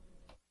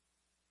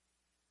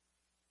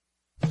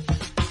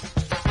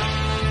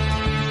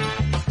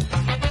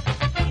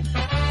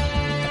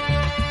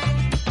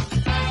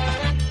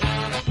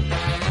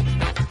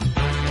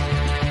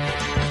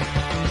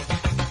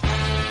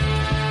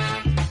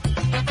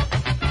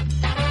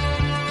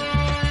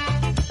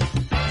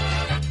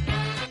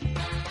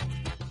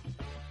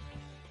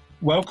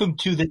Welcome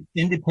to the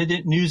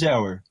Independent News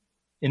Hour.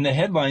 In the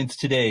headlines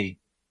today,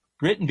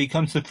 Britain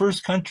becomes the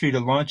first country to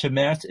launch a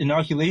mass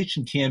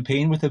inoculation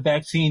campaign with a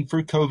vaccine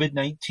for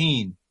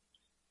COVID-19.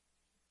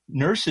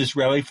 Nurses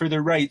rally for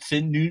their rights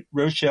in New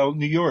Rochelle,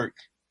 New York.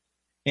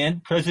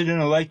 And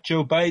President-elect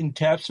Joe Biden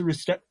taps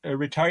a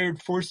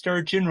retired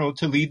four-star general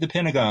to lead the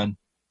Pentagon.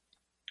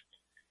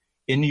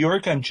 In New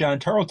York, I'm John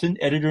Tarleton,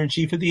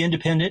 editor-in-chief of The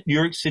Independent, New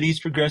York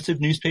City's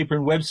progressive newspaper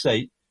and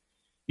website.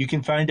 You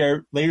can find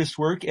our latest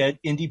work at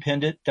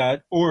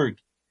independent.org.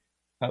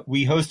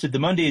 We hosted the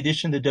Monday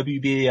edition of the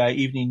WBAI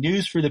Evening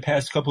News for the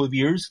past couple of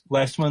years.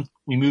 Last month,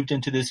 we moved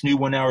into this new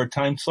one-hour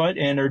time slot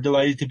and are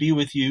delighted to be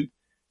with you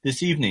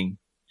this evening.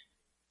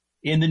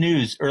 In the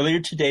news, earlier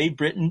today,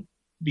 Britain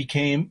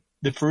became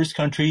the first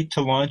country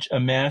to launch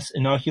a mass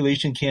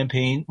inoculation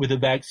campaign with a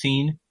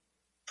vaccine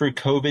for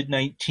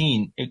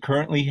COVID-19. It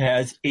currently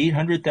has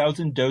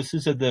 800,000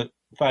 doses of the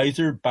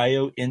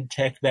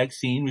Pfizer-BioNTech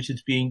vaccine, which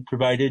is being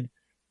provided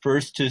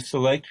first to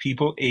select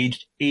people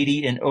aged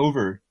 80 and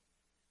over.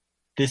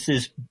 This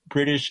is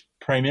British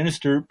Prime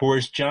Minister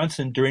Boris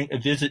Johnson during a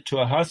visit to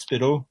a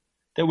hospital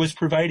that was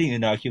providing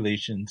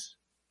inoculations.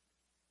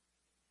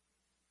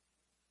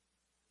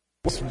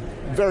 It's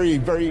very,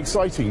 very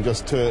exciting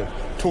just to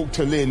talk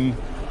to Lynn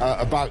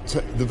about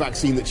the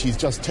vaccine that she's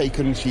just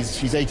taken.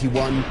 She's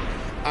 81,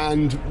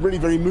 and really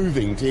very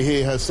moving to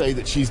hear her say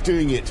that she's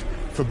doing it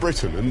for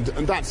Britain,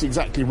 and that's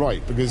exactly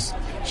right, because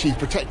she's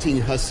protecting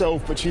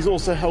herself, but she's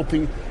also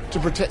helping to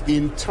protect the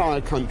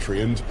entire country.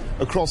 And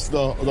across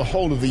the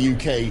whole of the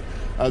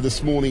UK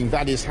this morning,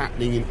 that is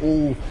happening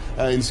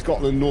in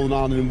Scotland, Northern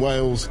Ireland, and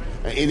Wales,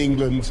 in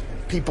England.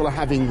 People are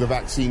having the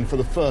vaccine for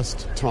the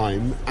first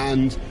time,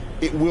 and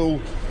it will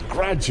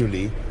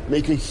gradually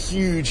make a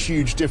huge,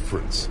 huge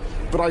difference.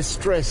 But I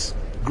stress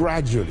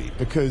gradually,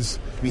 because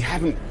we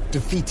haven't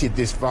defeated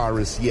this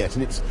virus yet,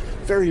 and it's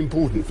very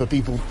important for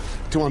people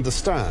to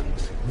understand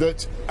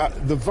that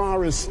the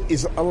virus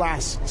is,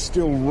 alas,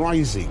 still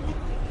rising.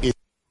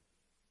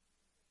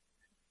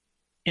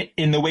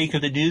 In the wake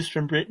of the news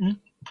from Britain,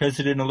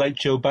 President-elect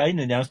Joe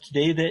Biden announced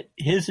today that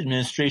his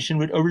administration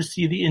would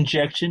oversee the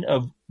injection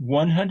of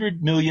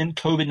 100 million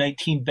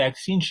COVID-19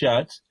 vaccine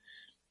shots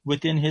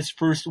within his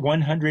first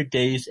 100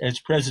 days as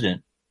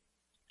president.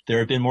 There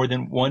have been more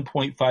than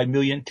 1.5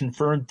 million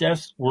confirmed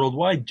deaths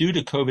worldwide due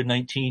to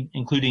COVID-19,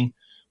 including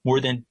more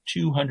than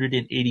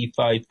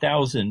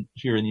 285,000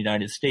 here in the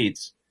United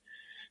States.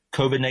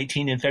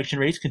 COVID-19 infection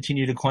rates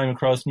continue to climb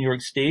across New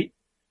York State.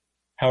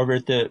 However,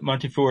 at the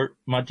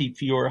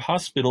Montefiore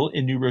Hospital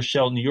in New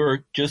Rochelle, New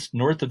York, just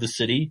north of the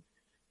city,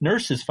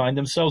 nurses find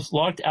themselves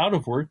locked out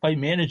of work by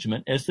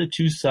management as the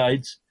two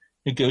sides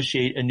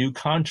negotiate a new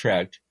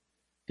contract.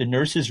 The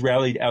nurses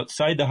rallied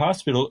outside the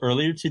hospital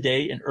earlier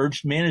today and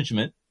urged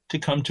management to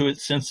come to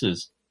its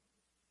senses.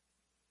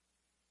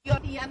 We are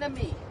the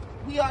enemy.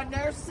 We are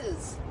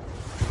nurses.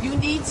 You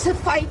need to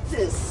fight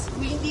this.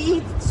 We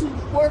need to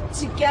work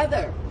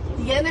together.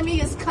 The enemy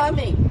is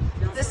coming.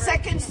 The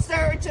second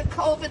surge of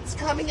COVID's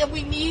coming, and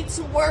we need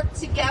to work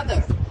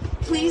together.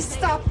 Please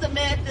stop the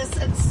madness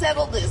and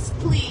settle this,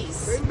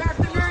 please. Bring back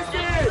the nurses!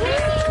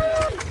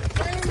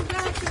 Bring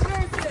back the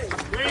nurses!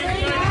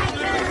 Bring back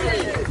the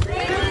nurses!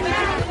 Bring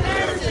back the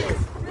nurses!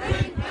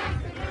 Bring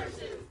back the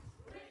nurses!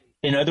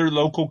 In other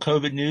local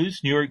COVID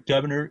news, New York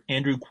Governor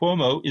Andrew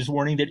Cuomo is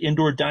warning that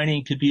indoor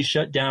dining could be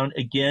shut down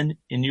again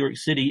in New York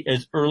City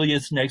as early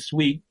as next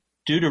week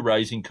due to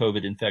rising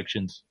COVID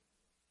infections.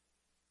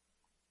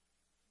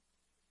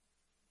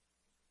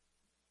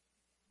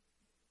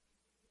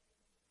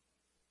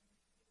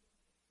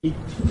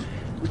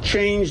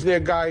 Change their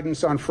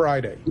guidance on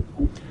Friday.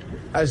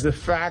 As the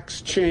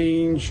facts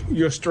change,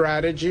 your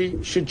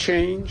strategy should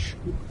change.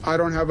 I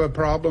don't have a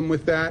problem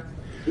with that.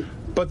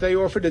 But they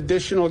offered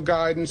additional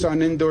guidance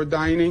on indoor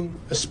dining,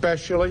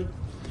 especially,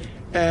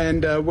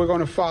 and we're going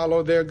to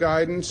follow their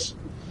guidance.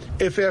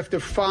 If after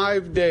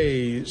 5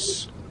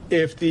 days,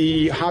 if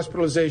the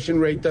hospitalization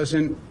rate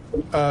doesn't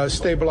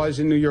stabilize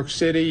in New York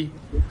City,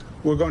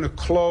 we're going to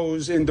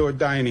close indoor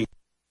dining.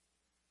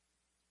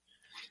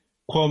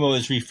 Cuomo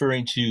is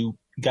referring to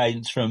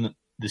guidance from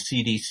the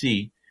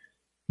CDC.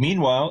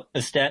 Meanwhile,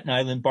 a Staten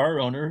Island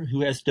bar owner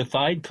who has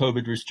defied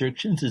COVID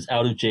restrictions is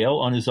out of jail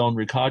on his own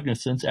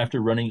recognizance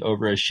after running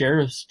over a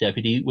sheriff's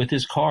deputy with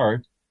his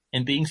car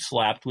and being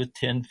slapped with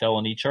 10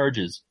 felony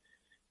charges.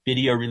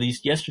 Video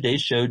released yesterday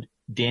showed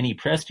Danny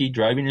Presti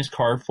driving his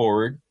car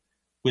forward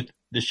with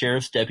the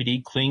sheriff's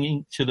deputy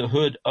clinging to the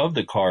hood of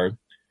the car.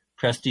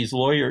 Presti's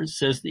lawyer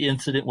says the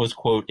incident was,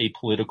 quote, a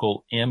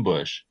political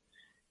ambush.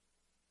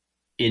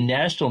 In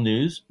national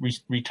news,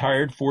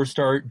 retired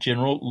four-star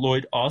General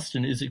Lloyd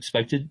Austin is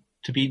expected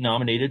to be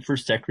nominated for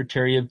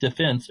Secretary of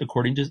Defense,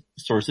 according to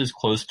sources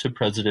close to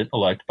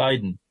President-elect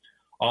Biden.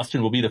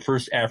 Austin will be the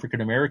first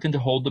African-American to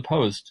hold the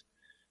post.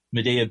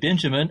 Medea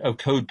Benjamin of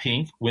Code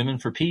Pink, Women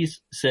for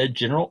Peace, said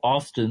General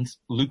Austin's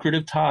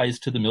lucrative ties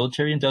to the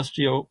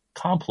military-industrial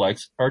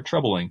complex are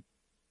troubling.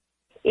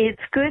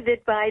 It's good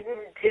that Biden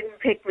didn't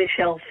pick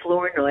Michelle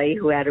Flournoy,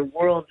 who had a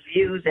world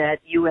view that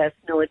U.S.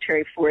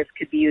 military force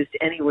could be used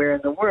anywhere in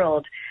the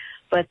world.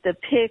 But the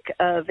pick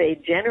of a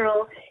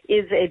general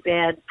is a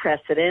bad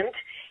precedent.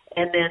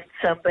 And then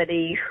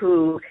somebody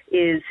who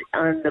is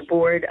on the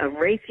board of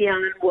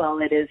Raytheon while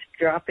it is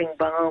dropping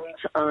bombs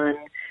on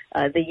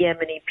the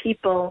Yemeni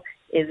people,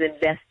 is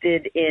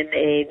invested in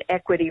an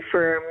equity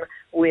firm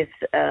with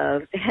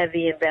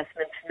heavy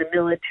investments in the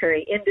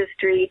military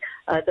industry.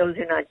 Those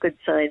are not good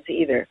signs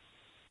either.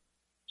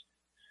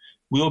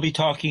 We'll be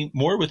talking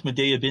more with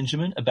Medea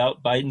Benjamin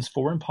about Biden's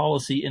foreign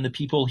policy and the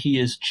people he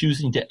is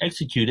choosing to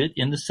execute it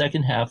in the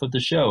second half of the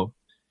show.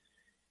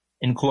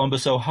 In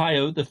Columbus,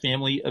 Ohio, the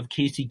family of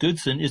Casey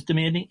Goodson is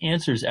demanding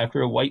answers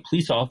after a white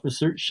police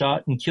officer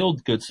shot and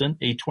killed Goodson,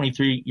 a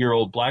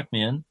 23-year-old black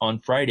man, on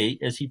Friday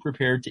as he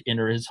prepared to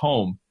enter his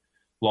home.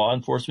 Law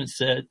enforcement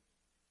said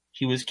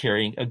he was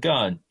carrying a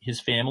gun. His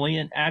family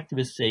and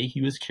activists say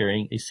he was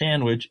carrying a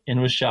sandwich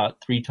and was shot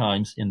 3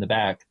 times in the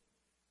back.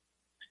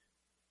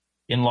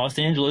 In Los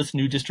Angeles,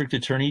 new district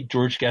attorney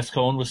George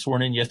Gascon was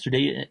sworn in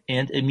yesterday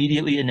and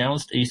immediately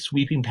announced a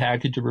sweeping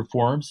package of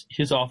reforms.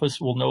 His office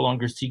will no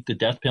longer seek the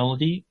death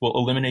penalty, will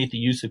eliminate the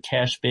use of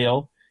cash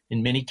bail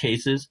in many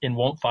cases, and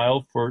won't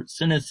file for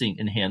sentencing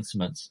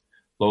enhancements.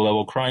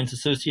 Low-level crimes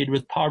associated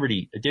with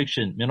poverty,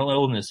 addiction, mental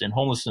illness, and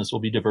homelessness will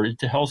be diverted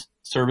to health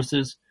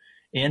services,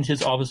 and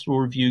his office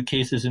will review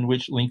cases in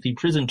which lengthy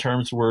prison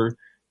terms were,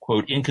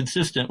 quote,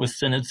 inconsistent with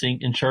sentencing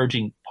and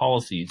charging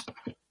policies.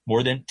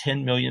 More than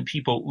 10 million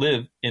people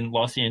live in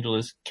Los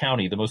Angeles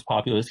County, the most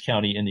populous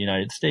county in the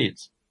United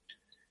States.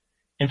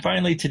 And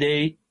finally,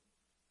 today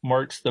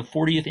marks the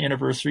 40th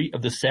anniversary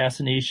of the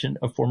assassination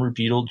of former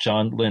Beatle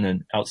John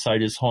Lennon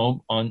outside his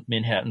home on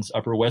Manhattan's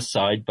Upper West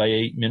Side by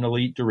a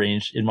mentally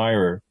deranged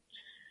admirer.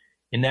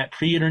 In that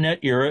pre-internet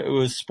era, it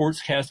was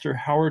sportscaster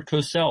Howard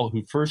Cosell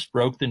who first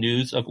broke the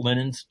news of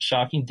Lennon's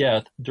shocking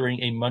death during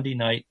a Monday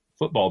night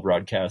football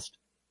broadcast.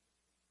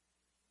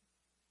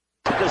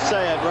 To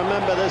say it,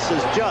 remember, this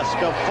is just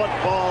a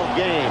football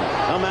game,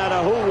 no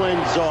matter who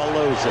wins or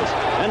loses.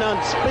 An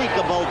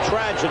unspeakable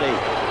tragedy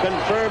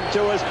confirmed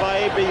to us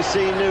by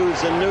ABC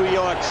News in New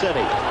York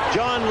City.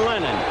 John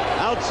Lennon,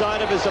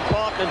 outside of his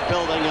apartment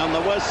building on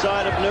the west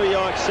side of New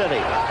York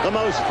City, the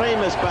most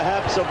famous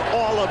perhaps of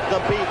all of the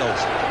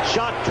Beatles,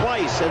 shot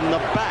twice in the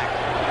back,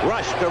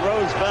 rushed to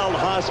Roosevelt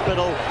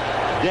Hospital,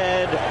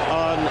 dead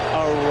on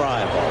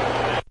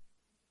arrival.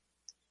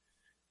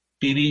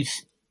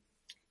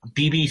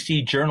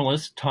 BBC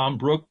journalist Tom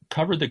Brooke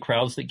covered the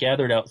crowds that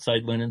gathered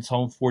outside Lennon's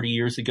home 40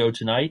 years ago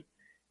tonight,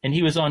 and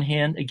he was on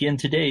hand again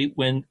today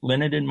when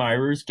Lennon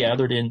admirers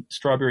gathered in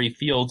Strawberry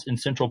Fields in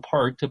Central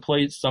Park to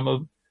play some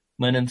of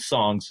Lennon's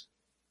songs.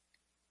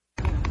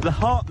 The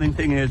heartening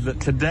thing is that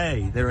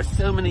today there are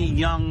so many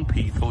young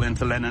people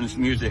into Lennon's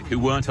music who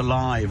weren't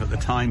alive at the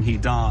time he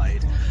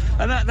died.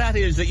 And that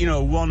is, a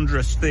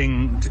wondrous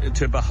thing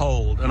to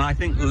behold. And I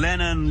think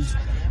Lennon's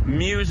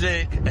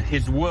music,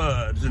 his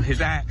words and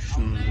his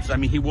actions,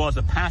 he was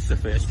a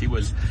pacifist. He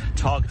was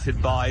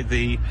targeted by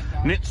the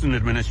Nixon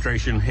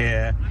administration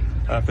here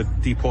for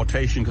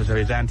deportation because of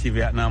his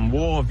anti-Vietnam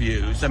War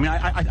views.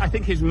 I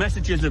think his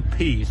messages of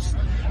peace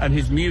and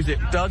his music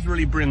does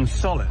really bring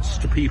solace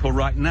to people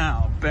right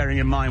now, bearing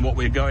in mind what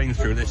we're going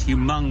through, this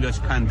humongous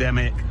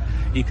pandemic,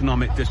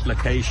 economic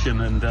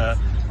dislocation, and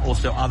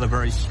also other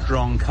very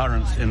strong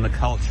currents in the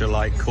culture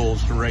like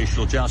calls for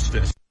racial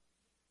justice.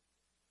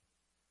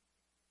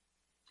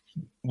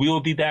 We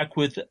will be back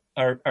with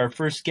our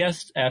first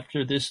guest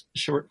after this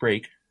short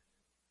break.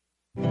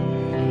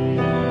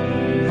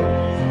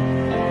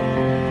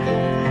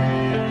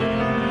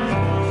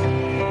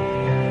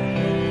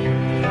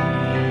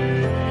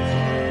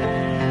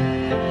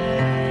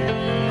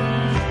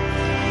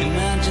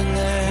 Imagine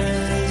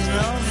there's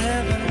no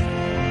heaven.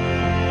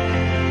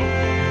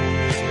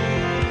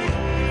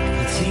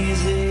 It's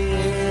easy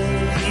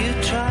if you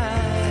try.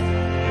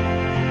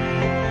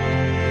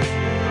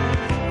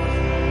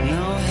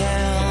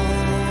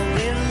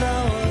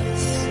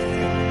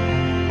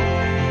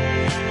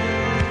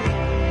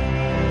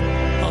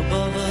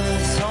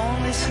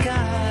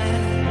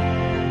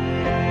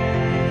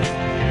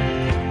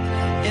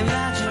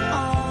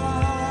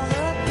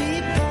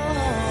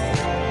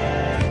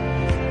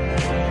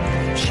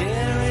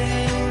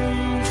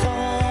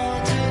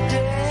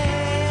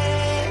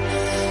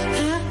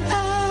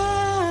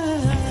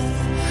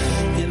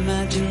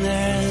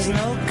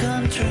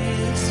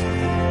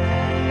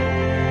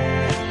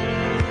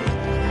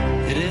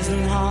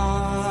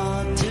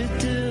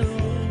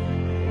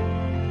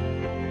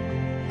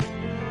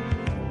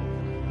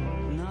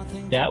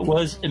 That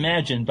was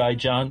Imagine by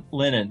John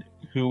Lennon,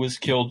 who was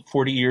killed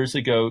 40 years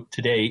ago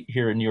today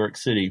here in New York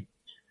City.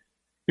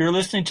 You're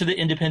listening to the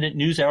Independent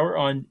News Hour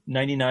on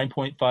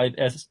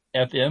 99.5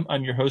 FM.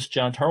 I'm your host,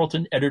 John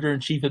Tarleton,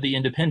 editor-in-chief of The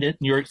Independent,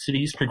 New York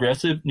City's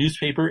progressive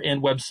newspaper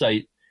and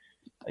website.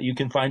 You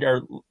can find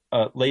our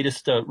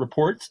latest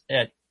reports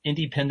at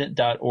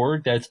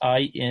independent.org. That's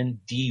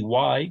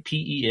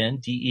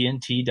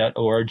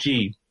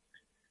INDYPENDENT.org.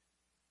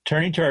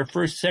 Turning to our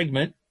first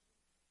segment,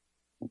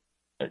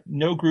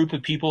 no group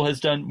of people has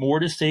done more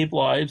to save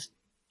lives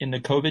in the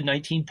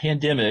COVID-19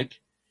 pandemic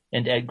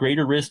and at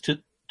greater risk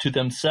to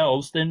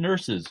themselves than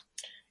nurses.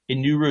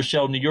 In New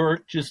Rochelle, New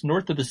York, just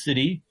north of the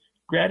city,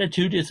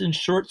 gratitude is in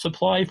short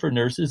supply for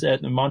nurses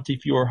at the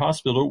Montefiore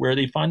Hospital, where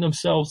they find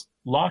themselves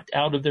locked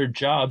out of their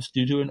jobs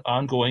due to an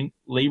ongoing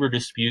labor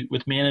dispute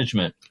with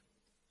management.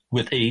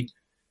 With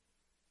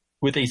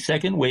a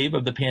second wave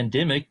of the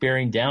pandemic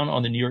bearing down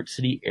on the New York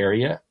City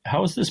area,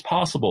 how is this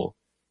possible?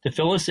 To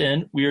fill us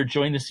in, we are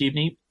joined this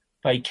evening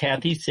by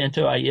Kathy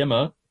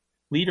Santoayema,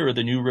 leader of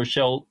the New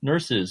Rochelle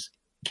Nurses.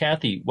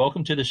 Kathy,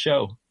 welcome to the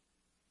show.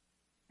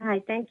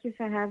 Hi, thank you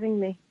for having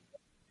me.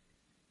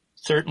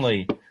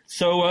 Certainly.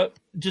 So,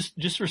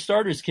 just for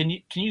starters, can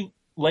you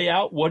lay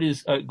out what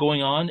is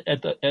going on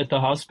at the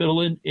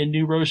hospital in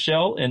New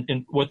Rochelle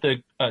and what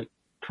the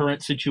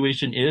current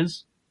situation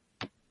is?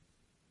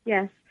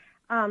 Yes.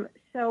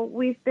 So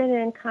we've been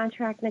in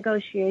contract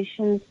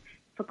negotiations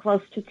for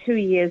close to 2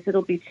 years.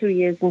 It'll be 2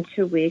 years in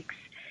 2 weeks,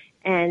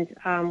 and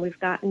we've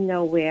gotten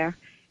nowhere.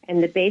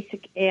 And the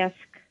basic ask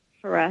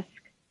for us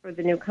for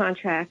the new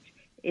contract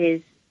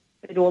is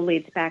it all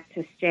leads back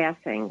to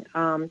staffing.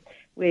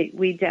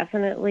 We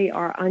definitely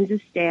are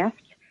understaffed,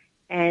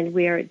 and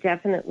we are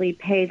definitely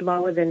paid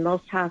lower than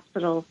most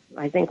hospitals,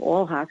 I think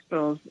all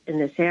hospitals in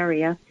this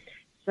area.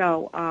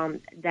 So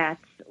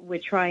we're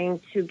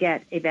trying to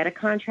get a better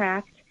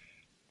contract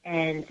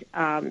and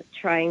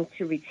trying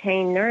to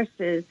retain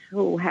nurses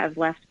who have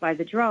left by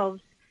the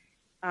droves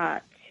so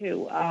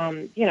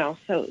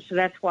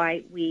that's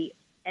why we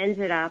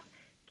ended up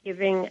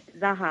giving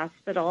the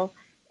hospital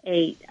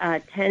a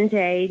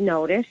 10-day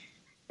notice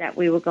that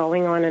we were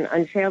going on an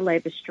unfair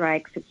labor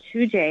strike for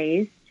 2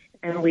 days,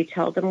 and we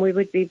told them we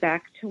would be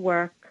back to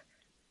work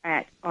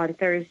on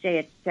Thursday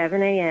at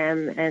 7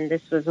 a.m., and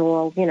this was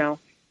all, for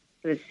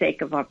the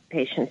sake of our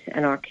patients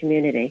and our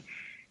community.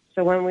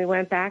 So when we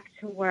went back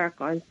to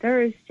work on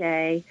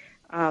Thursday,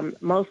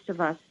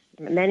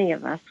 many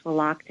of us were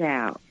locked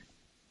out.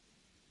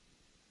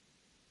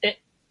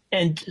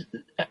 And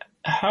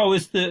how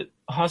is the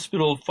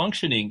hospital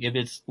functioning if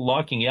it's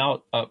locking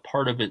out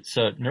part of its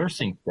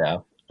nursing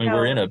staff? I mean,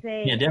 we're in a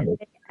pandemic.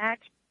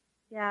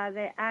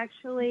 They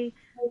actually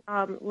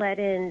let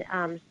in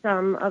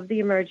some of the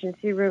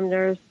emergency room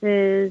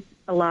nurses,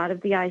 a lot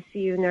of the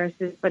ICU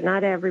nurses, but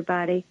not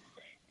everybody.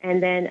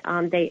 And then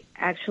they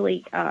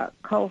actually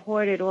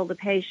cohorted all the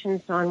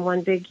patients on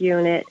one big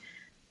unit,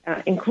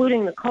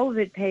 including the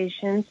COVID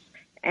patients,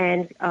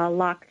 and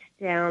locked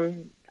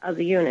down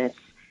other units.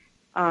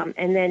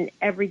 And then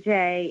every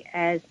day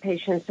as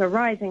patients are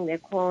rising, they're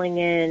calling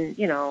in,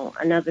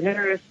 another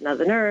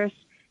nurse,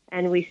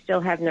 and we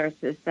still have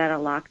nurses that are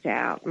locked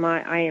out.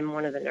 I am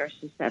one of the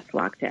nurses that's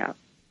locked out.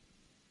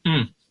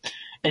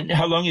 And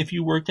how long have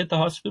you worked at the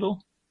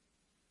hospital?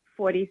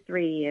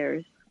 43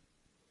 years.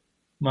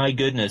 My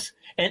goodness.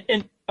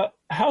 And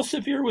how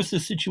severe was the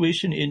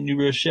situation in New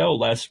Rochelle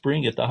last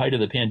spring at the height of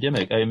the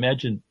pandemic? I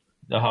imagine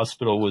the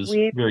hospital was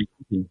very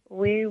busy.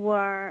 We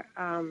were,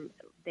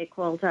 they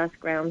called us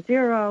ground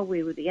zero.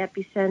 We were the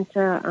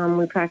epicenter.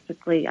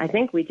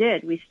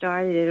 We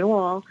started it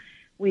all.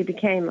 We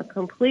became a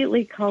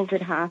completely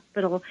COVID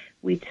hospital.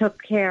 We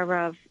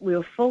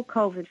were full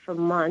COVID for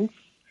months.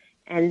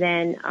 And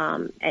then,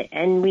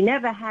 and we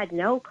never had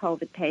no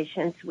COVID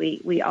patients.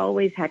 We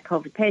always had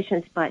COVID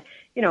patients, but,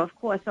 of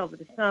course, over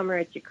the summer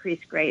it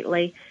decreased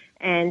greatly.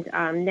 And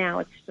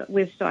now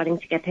we're starting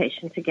to get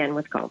patients again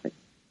with COVID.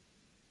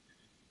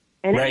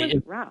 And It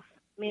was rough.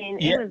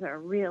 It was a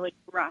really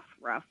rough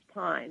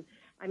time.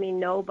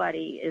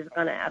 Nobody is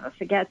going to ever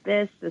forget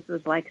this. This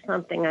was like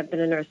something, I've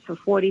been a nurse for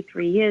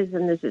 43 years,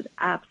 and this is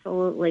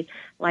absolutely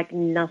like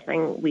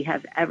nothing we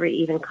have ever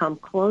even come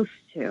close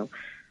to.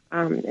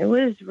 It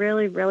was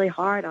really, really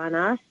hard on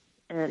us,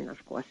 and,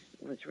 of course,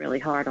 it was really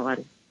hard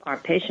on our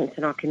patients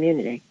and our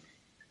community.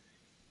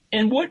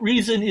 And what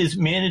reason is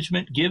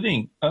management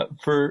giving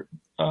for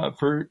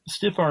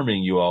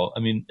stiff-arming you all?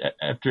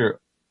 After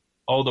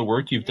all the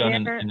work you've done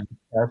in the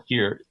past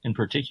year in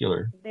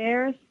particular.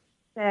 They're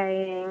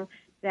saying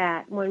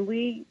that when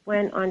we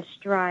went on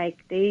strike,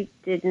 they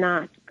did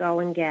not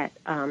go and get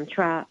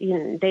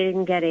they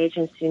didn't get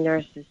agency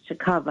nurses to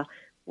cover.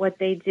 What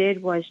they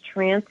did was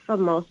transfer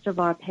most of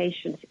our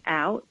patients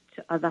out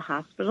to other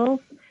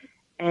hospitals,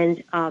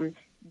 and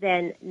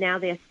then now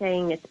they're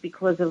saying it's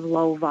because of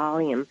low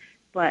volume.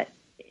 But,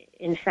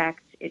 in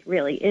fact, it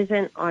really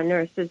isn't. Our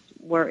nurses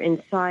were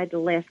inside the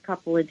last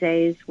couple of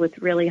days with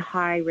really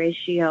high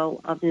ratio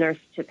of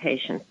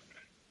patients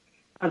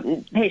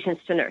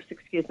to nurse,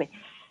 excuse me.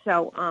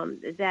 So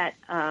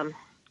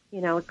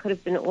it could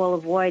have been all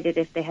avoided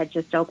if they had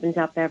just opened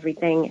up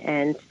everything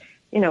and,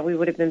 we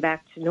would have been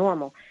back to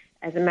normal.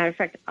 As a matter of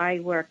fact,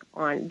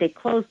 they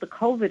closed the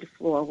COVID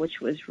floor, which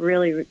was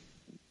really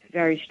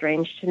very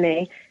strange to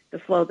me, the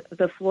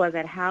floor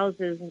that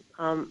houses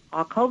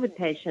our COVID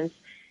patients,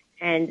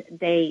 and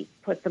they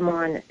put them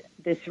on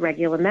this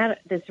regular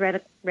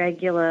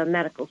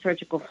medical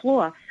surgical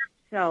floor.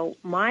 So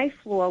my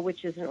floor,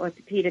 which is an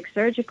orthopedic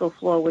surgical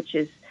floor, which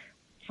is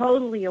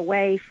totally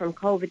away from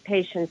COVID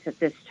patients at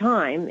this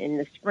time. In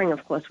the spring,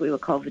 of course, we were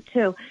COVID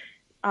too.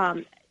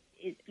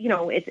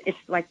 It's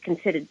like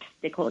considered,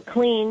 they call it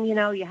clean. You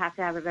have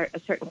to have a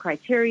certain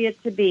criteria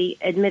to be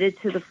admitted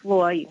to the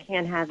floor. You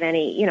can't have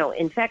any,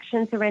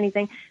 infections or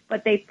anything.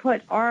 But they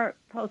put our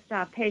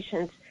post-op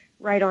patients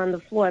right on the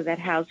floor that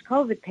house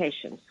COVID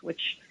patients,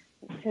 which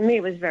to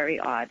me was very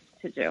odd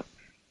to do.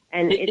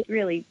 And it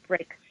really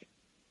breaks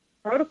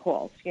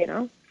protocols,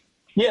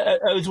 Yeah,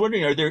 I was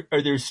wondering,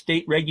 are there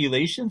state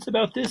regulations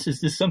about this? Is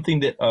this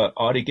something that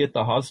ought to get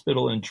the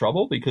hospital in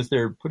trouble because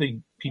they're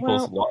putting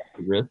people's lives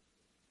at risk?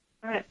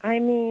 I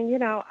mean,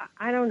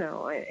 I don't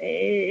know.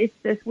 It's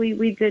just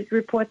we did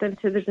report them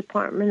to the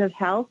Department of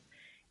Health,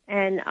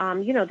 and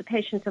the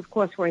patients, of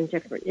course, were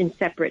in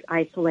separate,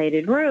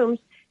 isolated rooms.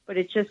 But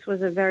it just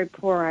was a very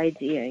poor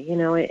idea.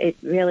 It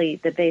really,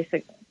 the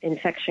basic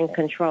infection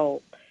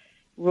control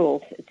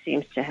rules, it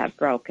seems to have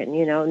broken.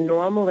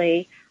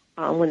 Normally,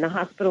 when the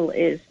hospital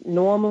is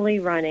normally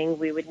running,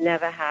 we would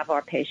never have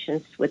our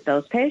patients with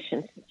those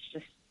patients. It's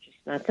just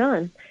not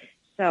done.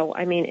 So,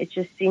 I mean, it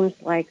just seems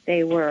like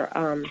they were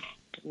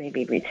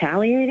maybe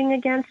retaliating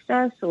against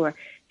us or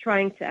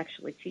trying to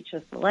actually teach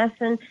us a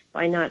lesson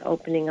by not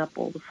opening up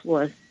all the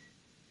floors.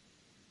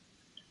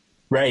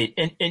 Right.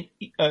 And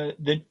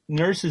the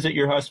nurses at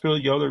your hospital,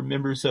 y'all are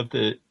members of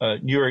the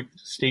New York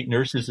State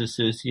Nurses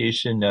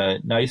Association,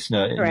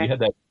 NYSNA, and Correct. you had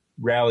that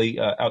rally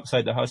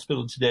outside the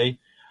hospital today.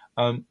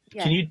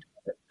 Yes. Can you,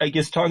 I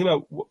guess, talk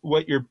about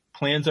what your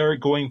plans are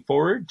going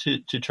forward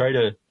to try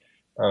to...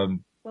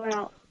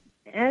 Well,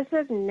 as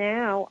of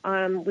now,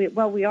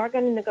 we are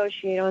going to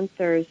negotiate on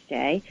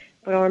Thursday,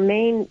 but our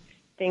main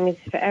thing is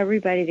for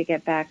everybody to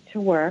get back to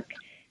work.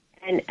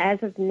 And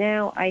as of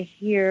now, I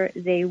hear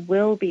they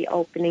will be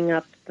opening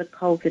up the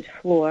COVID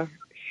floor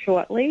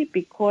shortly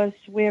because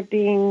we're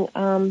being,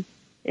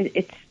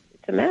 it's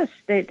a mess.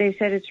 They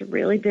said it's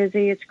really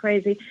busy, it's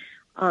crazy.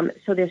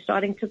 So they're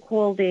starting to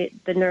call the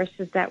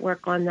nurses that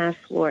work on that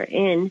floor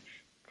in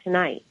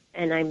tonight.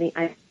 And I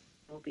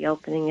will be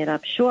opening it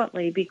up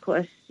shortly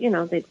because,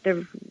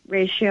 the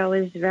ratio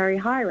is very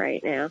high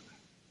right now.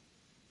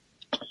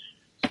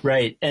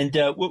 Right. And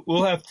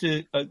we'll have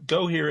to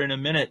go here in a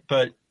minute,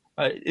 but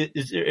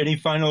is there any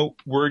final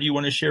word you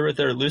want to share with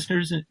our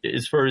listeners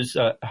as far as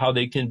how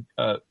they can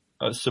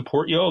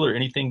support y'all or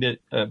anything that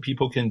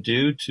people can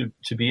do to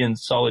be in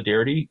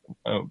solidarity?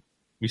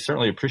 We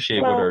certainly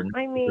appreciate what our...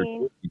 I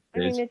mean,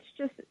 it's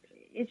just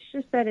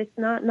that it's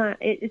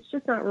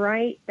just not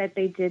right that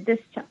they did this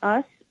to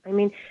us. I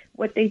mean,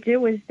 what they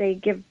do is they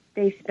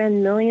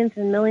spend millions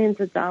and millions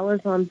of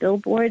dollars on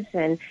billboards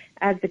and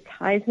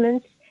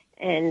advertisements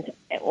and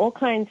all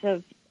kinds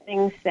of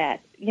things that,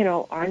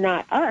 are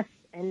not us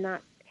and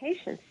not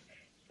patients.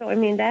 So, I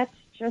mean, that's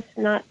just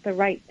not the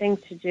right thing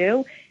to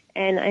do.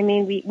 And, I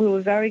mean, it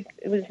was very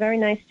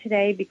nice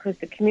today because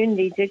the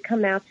community did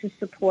come out to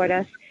support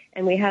us,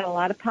 and we had a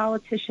lot of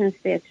politicians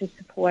there to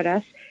support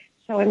us.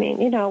 So, I mean,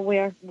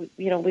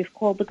 we've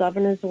called the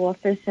governor's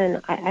office,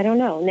 and I don't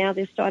know. Now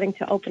they're starting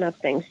to open up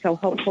things, so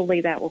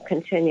hopefully that will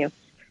continue.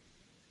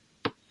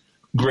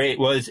 Great.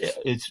 Well,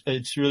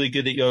 it's really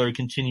good that y'all are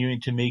continuing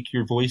to make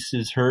your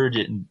voices heard.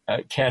 And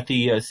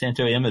Kathy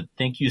Santoema,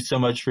 thank you so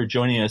much for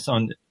joining us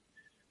on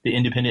the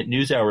Independent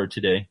News Hour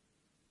today.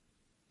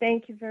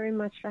 Thank you very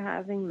much for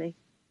having me.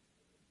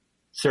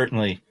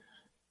 Certainly.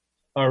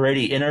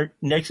 Alrighty. In our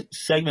next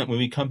segment, when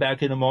we come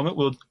back in a moment,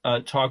 we'll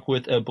talk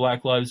with a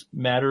Black Lives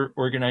Matter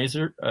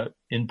organizer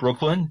in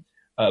Brooklyn.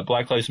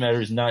 Black Lives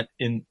Matter is not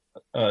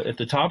at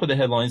the top of the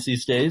headlines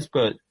these days,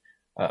 but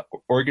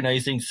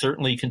organizing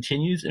certainly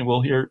continues, and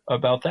we'll hear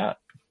about that.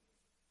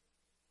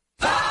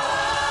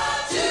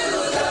 Power to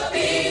the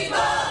people.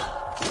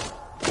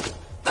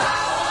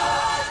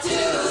 Power to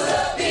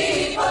the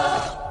people.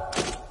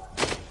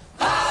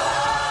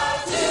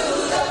 Power to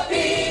the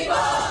people.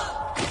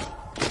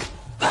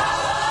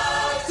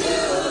 Power to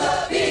the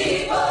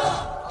people.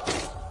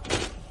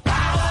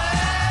 Power to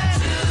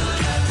the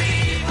people.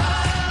 Power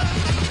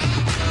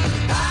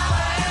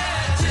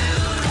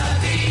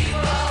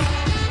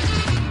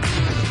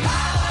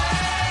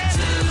to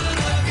the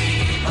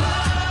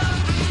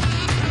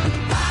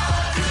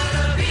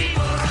people.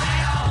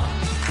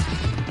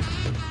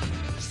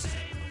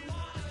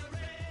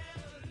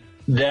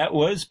 That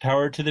was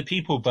Power to the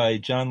People by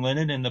John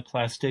Lennon and the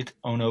Plastic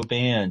Ono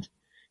Band.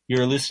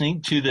 You're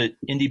listening to the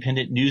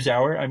Independent News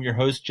Hour. I'm your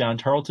host, John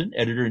Tarleton,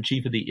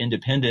 editor-in-chief of The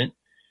Independent,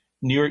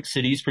 New York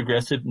City's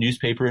progressive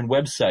newspaper and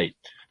website.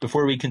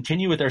 Before we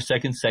continue with our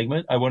second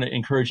segment, I want to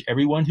encourage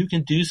everyone who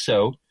can do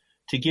so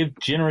to give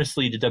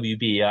generously to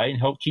WBAI and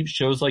help keep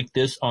shows like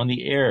this on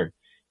the air.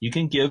 You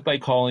can give by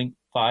calling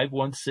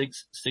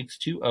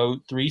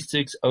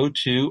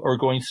 516-620-3602 or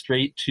going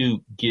straight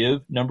to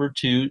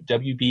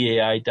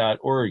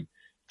give2WBAI.org.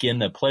 Again,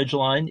 the pledge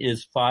line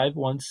is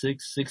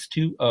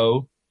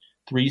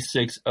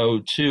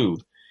 516-620-3602.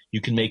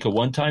 You can make a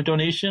one-time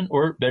donation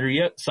or, better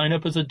yet, sign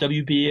up as a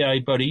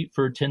WBAI buddy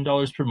for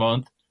 $10 per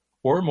month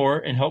or more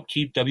and help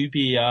keep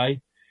WBAI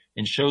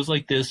and shows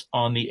like this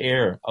on the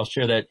air. I'll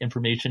share that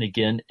information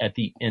again at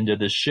the end of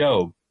the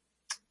show.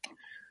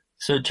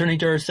 So turning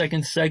to our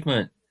second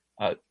segment,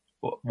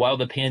 while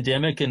the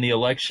pandemic and the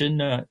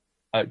election are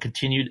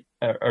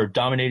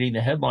dominating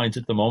the headlines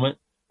at the moment,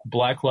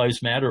 Black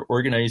Lives Matter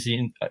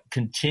organizing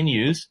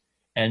continues,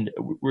 and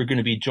we're going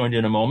to be joined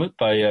in a moment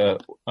by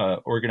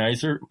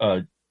organizer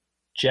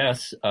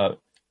Jess.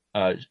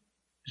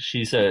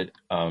 She's a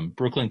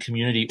Brooklyn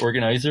community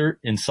organizer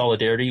in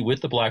solidarity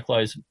with the Black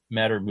Lives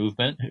Matter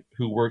movement,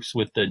 who works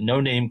with the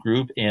No Name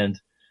Group and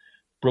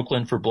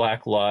Brooklyn for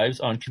Black Lives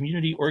on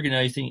community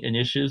organizing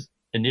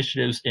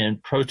initiatives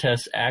and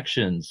protest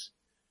actions.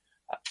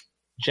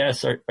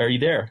 Jess, are you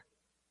there?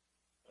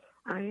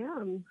 I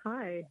am.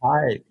 Hi.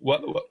 Hi.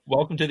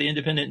 Welcome to the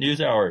Independent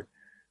News Hour.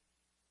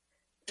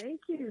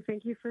 Thank you.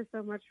 Thank you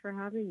so much for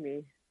having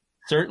me.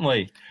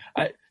 Certainly.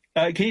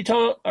 Can you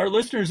tell our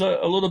listeners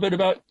a little bit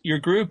about your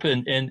group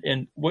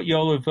and what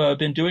y'all have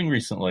been doing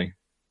recently?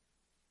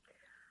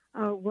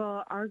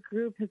 Well, our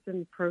group has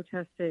been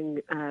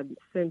protesting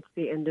since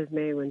the end of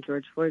May when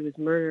George Floyd was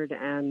murdered,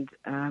 and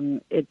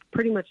it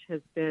pretty much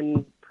has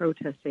been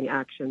protesting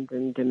actions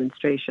and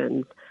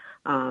demonstrations.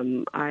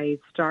 I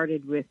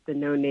started with the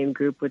No Name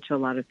Group, which a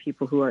lot of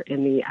people who are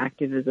in the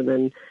activism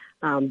and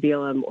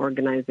BLM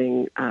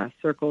organizing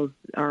circles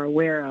are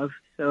aware of.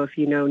 So if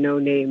you know No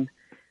Name,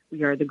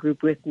 we are the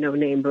group with no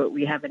name, but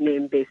we have a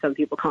name based on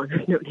people calling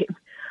us No Name.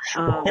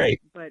 Right.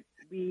 But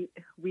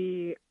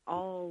we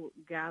all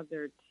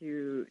gathered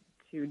to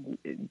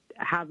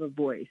have a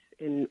voice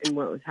in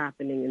what was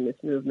happening in this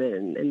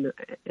movement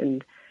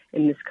and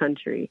in this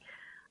country.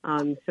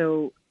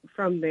 So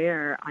from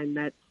there, I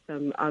met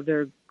some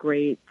other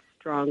great,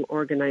 strong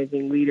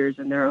organizing leaders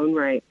in their own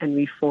right, and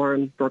we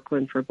formed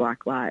Brooklyn for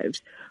Black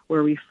Lives,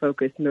 where we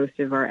focus most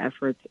of our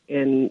efforts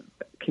in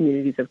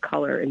communities of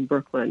color in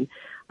Brooklyn.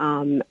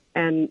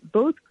 And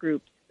both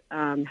groups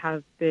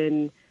have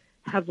been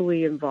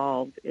heavily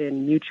involved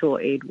in mutual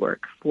aid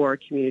work for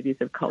communities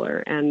of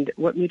color. And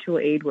what mutual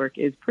aid work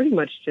is pretty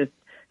much just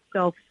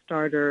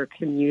self-starter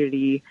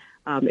community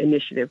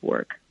initiative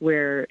work,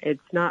 where it's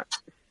not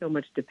so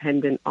much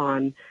dependent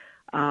on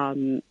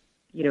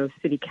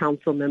city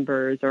council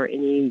members or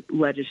any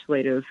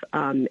legislative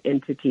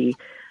entity.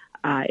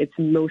 It's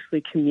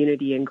mostly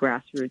community and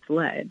grassroots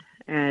led.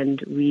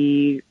 And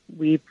we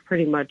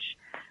pretty much,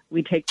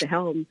 we take the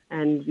helm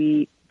and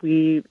we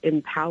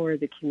empower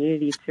the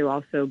community to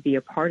also be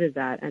a part of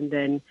that. And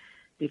then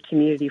the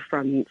community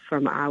from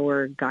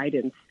our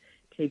guidance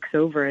takes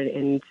over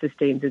and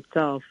sustains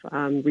itself.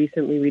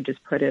 Recently, we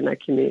just put in a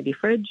community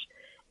fridge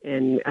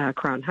in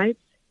Crown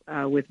Heights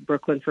with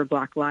Brooklyn for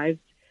Black Lives,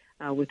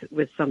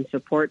 with some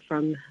support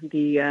from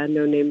the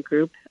No Name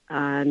Group.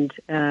 And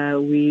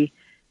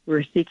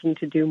we're seeking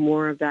to do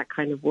more of that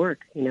kind of work,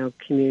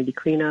 community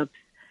cleanups,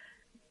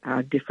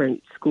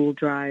 different school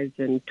drives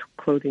and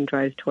clothing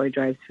drives, toy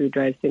drives, food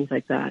drives, things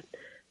like that.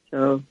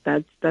 So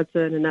that's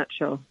in a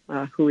nutshell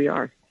who we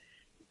are.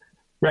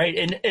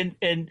 Right.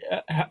 And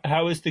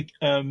how is the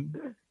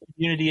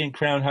community in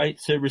Crown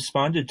Heights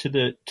responded to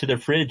the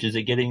fridge? Is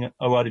it getting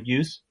a lot of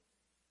use?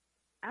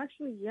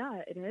 Actually,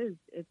 yeah, it is.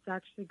 It's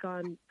actually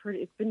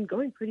it's been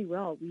going pretty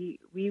well. We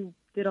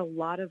did a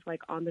lot of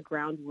on the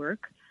ground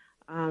work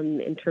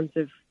in terms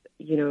of,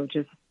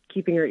 just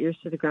keeping our ears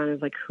to the ground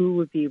of who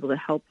would be able to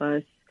help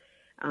us,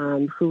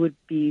 who would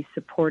be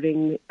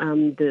supporting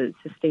the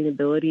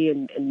sustainability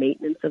and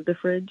maintenance of the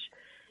fridge.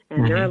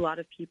 And there are a lot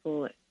of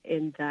people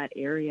in that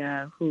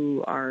area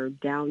who are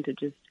down to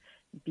just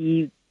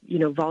be,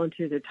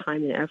 volunteer their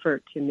time and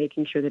effort to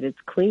making sure that it's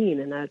clean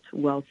and that it's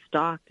well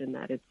stocked and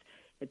that it's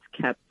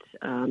kept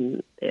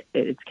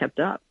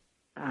up.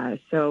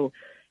 So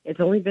it's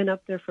only been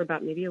up there for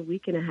about maybe a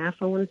week and a half,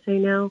 I want to say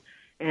now,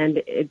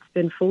 and it's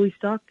been fully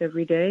stocked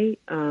every day.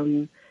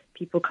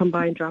 People come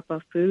by and drop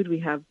off food. We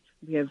have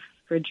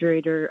fridge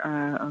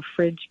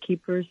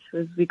keepers,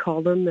 as we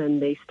call them,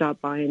 and they stop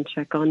by and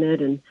check on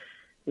it. And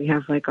we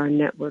have our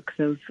networks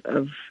of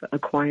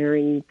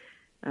acquiring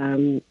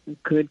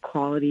good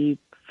quality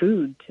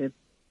food to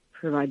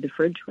provide the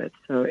fridge with.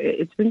 So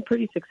it's been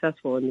pretty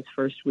successful in this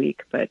first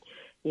week, but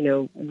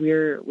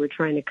we're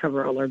trying to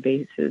cover all our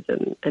bases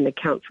and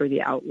account for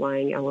the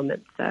outlying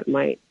elements that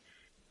might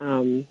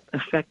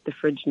affect the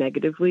fridge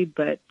negatively.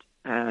 But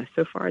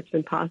so far, it's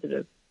been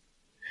positive.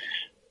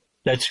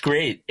 That's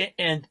great.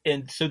 And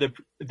so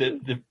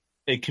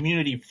a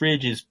community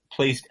fridge is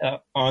placed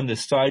on the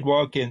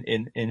sidewalk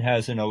and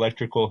has an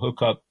electrical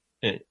hookup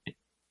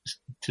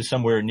to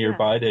somewhere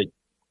nearby that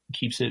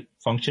keeps it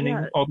functioning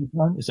all the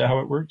time. Is that how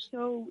it works?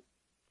 So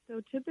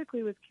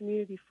typically with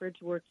community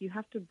fridge work, you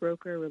have to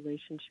broker a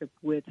relationship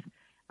with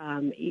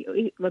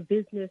a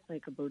business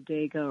like a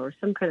bodega or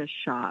some kind of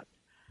shop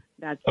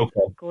that's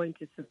going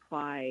to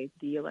supply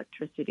the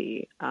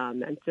electricity.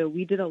 And so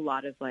we did a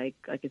lot of, like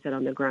I said,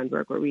 on the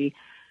groundwork where we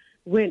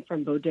went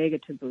from bodega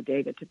to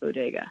bodega to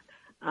bodega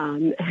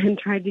and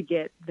tried to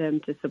get them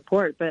to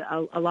support. But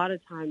a lot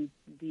of times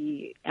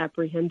the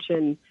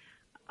apprehension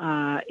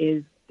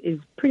is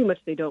pretty much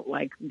they don't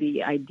like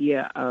the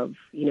idea of,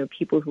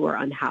 people who are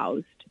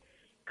unhoused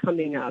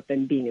coming up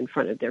and being in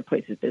front of their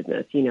place of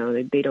business.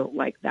 They don't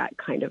like that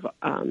kind of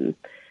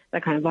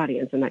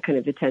audience and that kind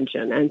of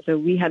attention. And so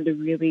we had to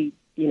really,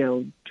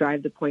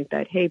 drive the point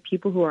that, hey,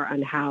 people who are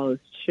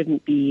unhoused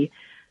shouldn't be,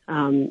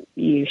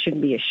 you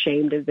shouldn't be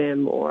ashamed of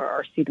them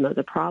or see them as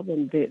a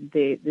problem.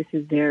 This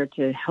is there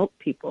to help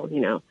people,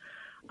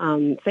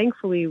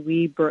 Thankfully,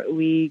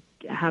 we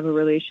have a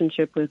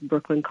relationship with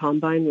Brooklyn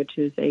Combine, which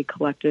is a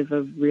collective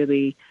of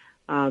really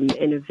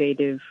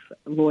innovative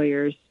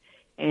lawyers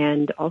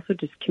and also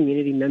just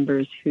community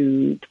members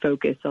who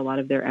focus a lot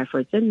of their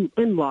efforts in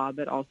law,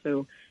 but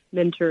also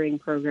mentoring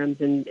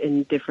programs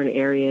in different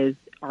areas,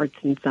 arts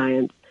and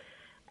science.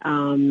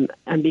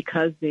 And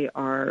because they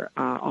are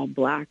all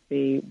Black,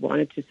 they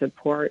wanted to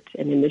support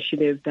an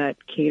initiative that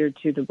catered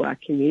to the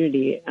Black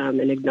community and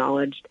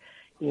acknowledged,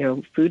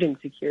 food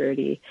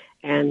insecurity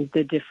and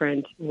the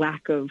different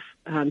lack of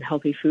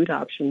healthy food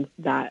options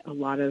that a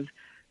lot of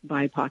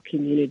BIPOC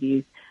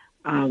communities,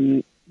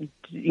 don't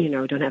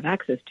have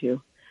access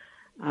to.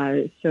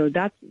 So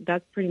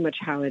that's pretty much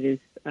how it is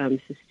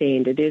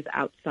sustained. It is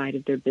outside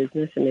of their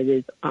business,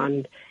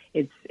 and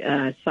it's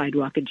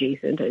sidewalk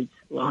adjacent. It's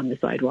on the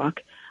sidewalk,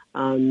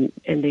 and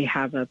they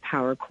have a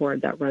power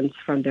cord that runs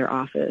from their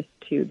office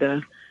to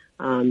the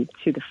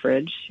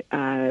fridge.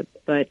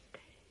 But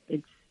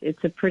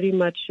it's a pretty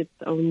much its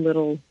own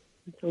little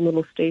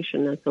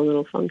station, its own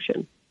little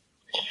function.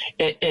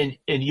 And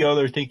y'all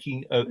are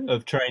thinking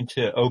of trying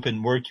to open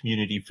more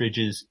community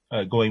fridges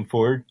going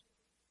forward?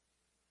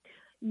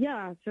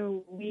 Yeah,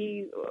 so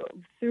we,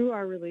 through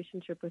our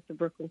relationship with the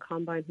Brooklyn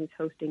Combine, who's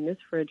hosting this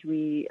fridge,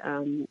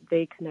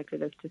 they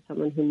connected us to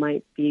someone who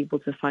might be able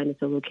to find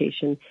us a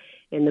location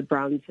in the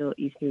Brownsville,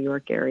 East New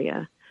York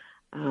area.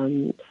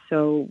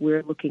 So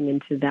we're looking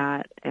into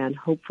that, and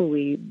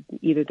hopefully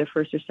either the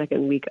first or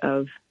second week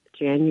of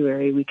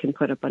January, we can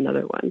put up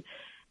another one.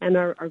 And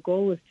our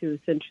goal is to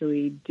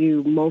essentially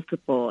do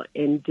multiple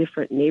in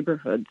different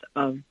neighborhoods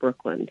of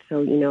Brooklyn.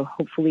 So,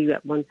 hopefully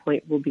at one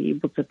point we'll be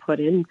able to put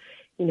in,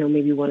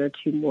 maybe one or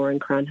two more in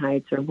Crown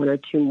Heights or one or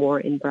two more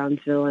in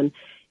Brownsville and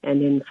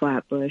in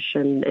Flatbush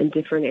and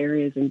different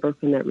areas in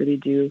Brooklyn that really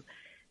do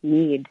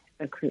need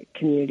a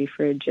community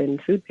fridge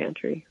and food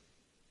pantry.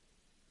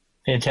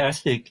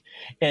 Fantastic.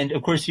 And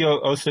of course, you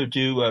also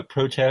do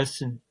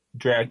protests and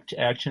direct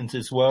actions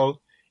as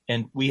well.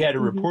 And we had a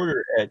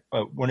reporter at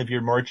one of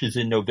your marches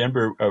in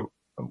November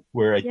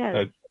where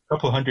a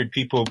couple hundred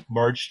people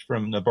marched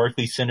from the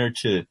Barclays Center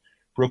to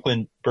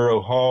Brooklyn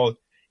Borough Hall.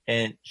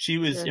 And she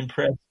was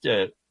impressed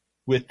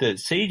with the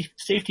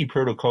safety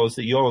protocols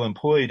that you all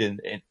employed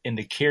and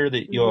the care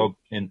that you all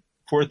and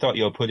forethought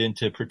you all put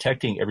into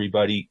protecting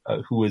everybody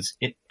who was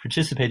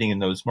participating in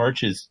those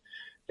marches.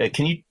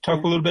 Can you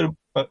talk a little bit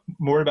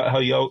more about how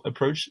you all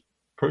approach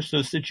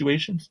those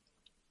situations?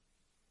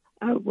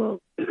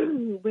 Well,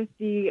 with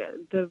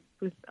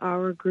with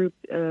our group,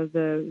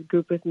 the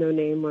group with no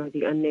name or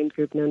the unnamed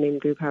group, no name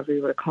group, however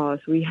you want to call us,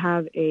 we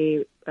have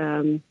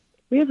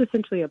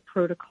essentially a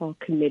protocol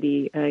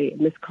committee, a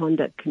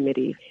misconduct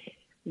committee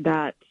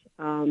that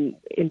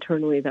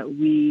internally that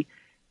we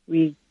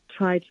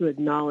try to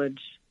acknowledge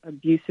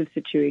abusive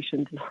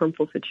situations and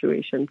harmful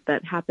situations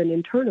that happen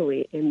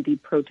internally in the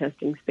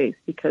protesting space,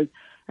 because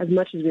as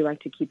much as we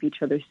like to keep each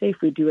other safe,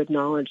 we do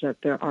acknowledge that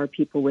there are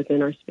people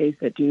within our space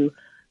that do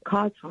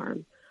cause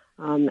harm.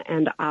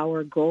 And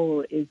our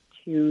goal is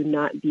to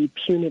not be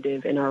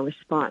punitive in our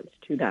response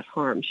to that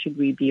harm, should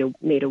we be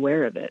made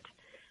aware of it,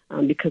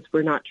 because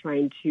we're not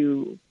trying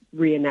to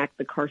reenact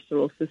the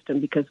carceral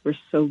system because we're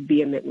so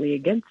vehemently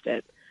against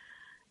it.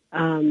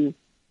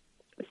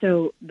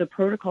 So the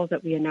protocols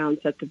that we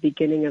announced at the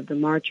beginning of the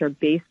march are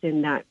based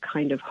in that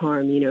kind of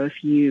harm.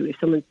 If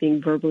someone's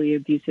being verbally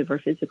abusive or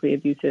physically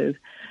abusive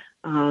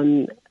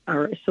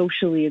or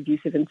socially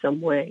abusive in some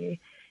way,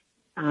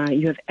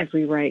 you have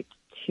every right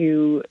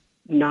to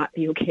not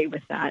be okay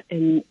with that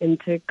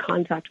and to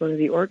contact one of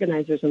the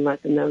organizers and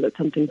let them know that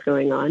something's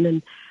going on.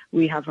 And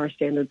we have our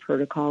standard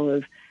protocol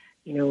of,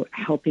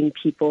 helping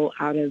people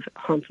out of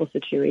harmful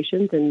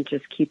situations and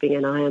just keeping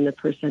an eye on the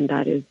person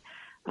that is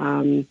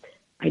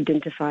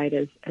identified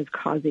as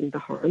causing the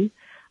harm.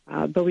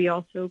 But we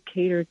also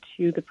cater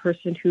to the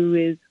person who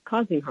is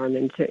causing harm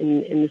in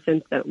the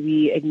sense that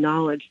we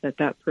acknowledge that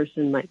that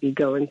person might be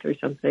going through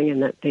something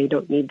and that they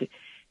don't need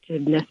to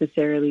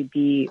necessarily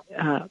be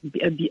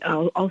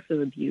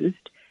also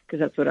abused, because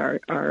that's what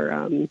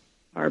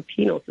our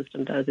penal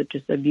system does. It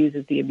just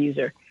abuses the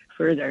abuser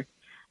further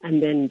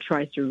and then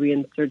tries to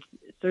reinsert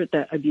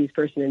that abused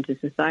person into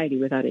society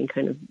without any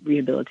kind of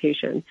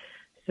rehabilitation.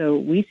 So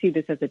we see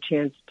this as a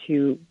chance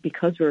to,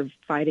 because we're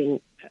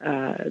fighting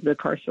the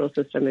carceral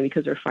system and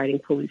because we're fighting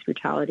police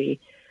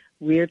brutality,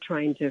 we're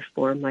trying to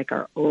form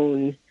our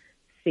own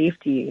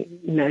safety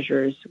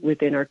measures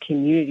within our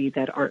community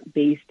that aren't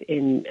based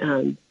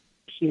in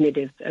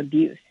punitive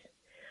abuse.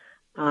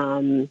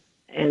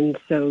 And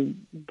so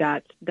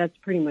that's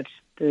pretty much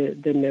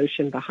the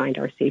notion behind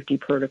our safety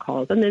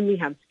protocols. And then we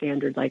have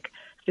standard like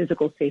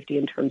physical safety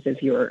in terms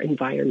of your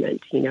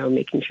environment,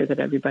 making sure that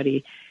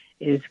everybody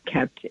is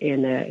kept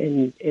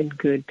in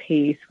good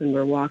pace when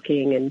we're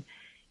walking,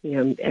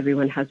 and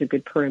everyone has a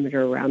good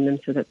perimeter around them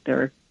so that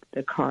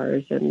the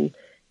cars and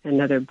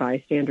other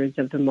bystanders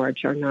of the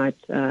march are not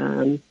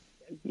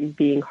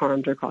being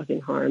harmed or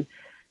causing harm.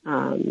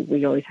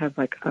 We always have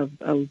like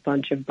a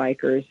bunch of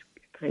bikers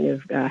kind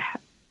of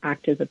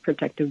act as a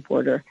protective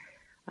border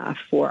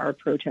for our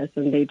protests,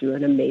 and they do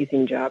an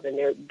amazing job. And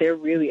they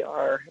really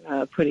are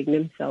putting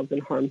themselves in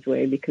harm's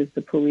way because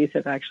the police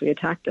have actually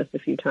attacked us a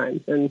few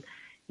times, and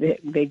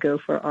they go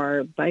for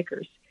our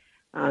bikers.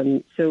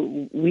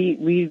 So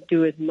we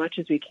do as much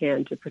as we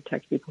can to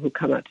protect people who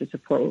come out to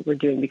support what we're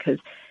doing, because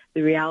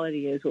the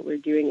reality is what we're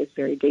doing is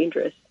very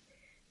dangerous.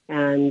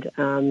 And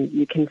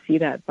you can see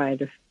that by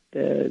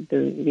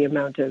the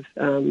amount of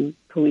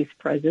police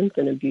presence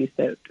and abuse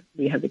that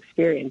we have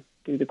experienced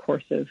through the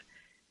course of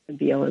the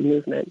BLM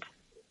movement.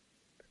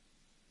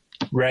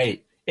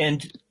 Right.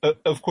 And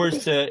of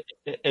course,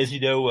 as you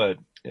know,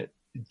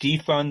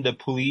 defund the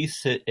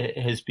police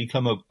has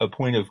become a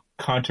point of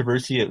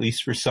controversy, at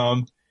least for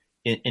some,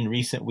 in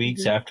recent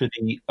weeks after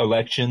the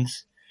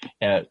elections.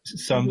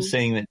 Some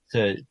saying that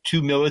it's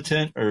too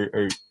militant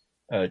or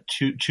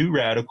too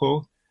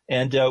radical.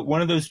 And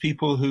one of those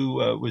people who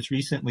was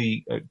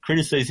recently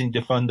criticizing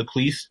defund the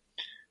police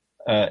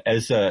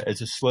as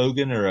a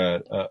slogan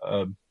or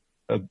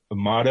a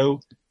motto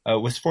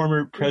was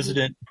former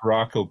President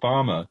Barack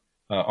Obama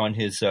on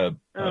his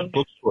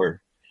book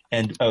tour.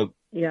 And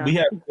we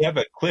have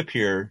a clip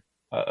here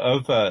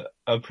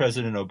of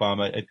President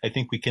Obama. I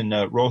think we can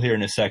roll here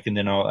in a second,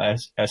 and I'll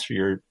ask for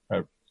your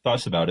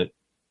thoughts about it.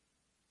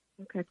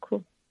 Okay,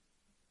 cool.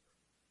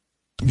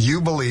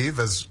 You believe,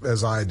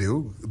 as I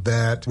do,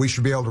 that we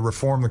should be able to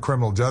reform the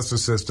criminal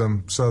justice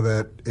system so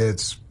that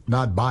it's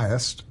not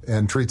biased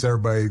and treats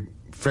everybody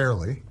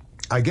fairly.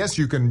 I guess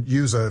you can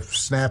use a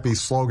snappy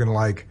slogan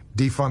like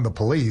defund the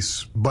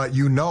police, but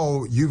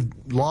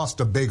you've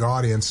lost a big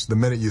audience the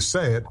minute you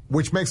say it,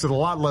 which makes it a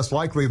lot less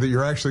likely that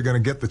you're actually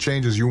going to get the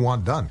changes you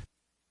want done.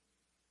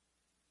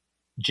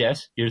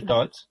 Jess, your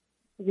thoughts?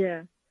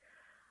 Yeah.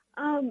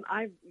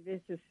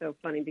 This is so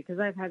funny because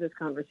I've had this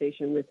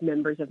conversation with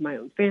members of my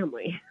own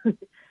family.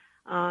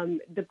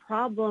 The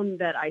problem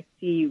that I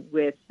see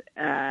with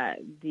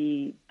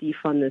the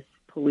defund this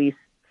police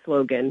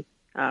slogan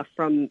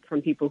from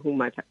people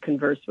whom I've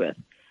conversed with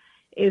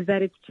is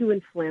that it's too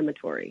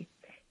inflammatory.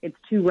 It's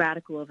too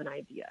radical of an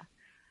idea.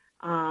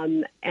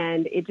 And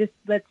it just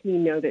lets me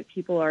know that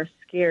people are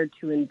scared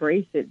to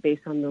embrace it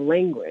based on the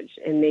language,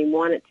 and they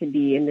want it to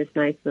be in this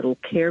nice little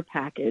care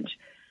package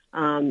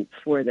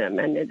for them.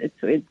 And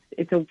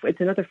it's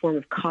another form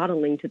of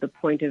coddling to the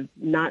point of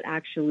not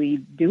actually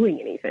doing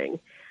anything.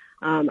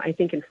 I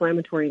think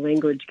inflammatory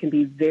language can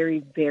be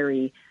very,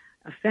 very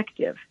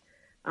effective.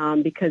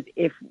 Because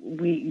if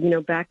we,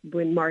 back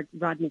when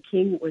Rodney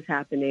King was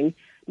happening,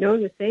 no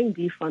one was saying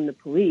defund the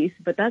police,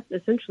 but that's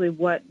essentially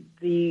what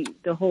the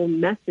whole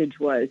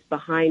message was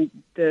behind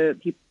the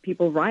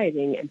people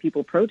rioting and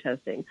people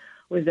protesting,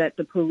 was that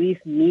the police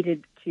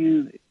needed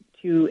to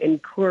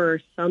incur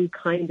some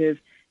kind of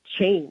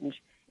change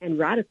and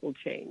radical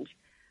change.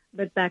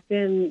 But back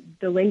then,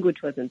 the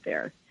language wasn't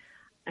there.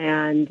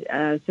 And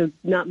so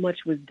not much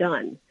was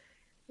done.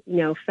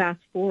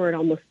 Fast forward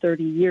almost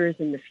 30 years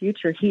in the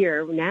future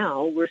here,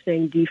 now we're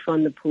saying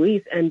defund the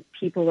police, and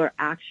people are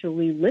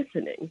actually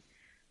listening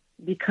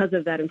because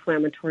of that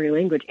inflammatory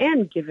language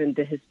and given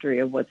the history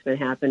of what's been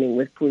happening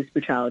with police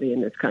brutality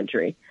in this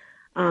country.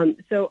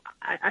 So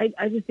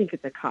I just think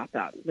it's a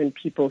cop-out when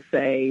people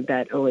say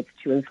that, it's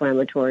too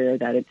inflammatory or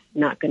that it's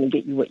not going to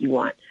get you what you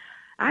want.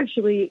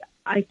 Actually,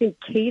 I think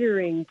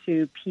catering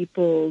to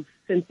people's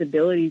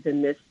sensibilities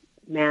in this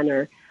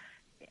manner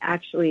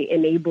actually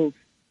enables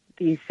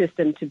the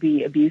system to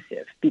be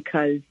abusive,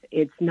 because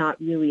it's not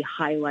really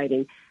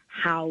highlighting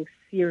how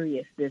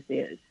serious this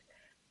is.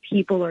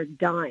 People are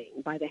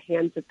dying by the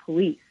hands of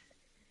police,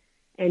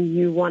 and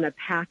you want to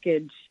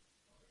package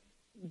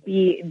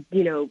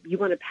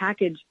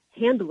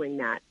handling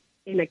that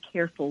in a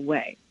careful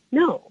way.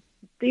 No,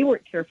 they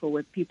weren't careful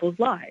with people's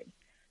lives.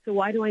 So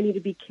why do I need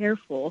to be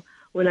careful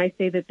when I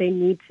say that they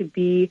need to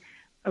be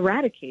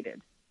eradicated?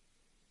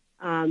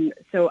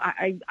 So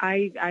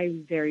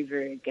I'm very,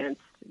 very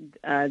against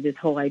this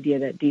whole idea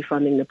that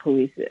defunding the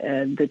police,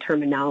 the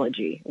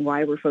terminology,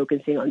 why we're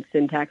focusing on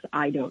syntax,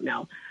 I don't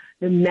know.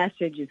 The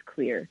message is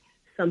clear.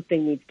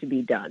 Something needs to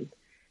be done.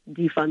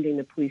 Defunding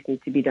the police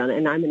needs to be done.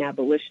 And I'm an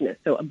abolitionist,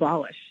 so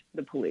abolish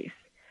the police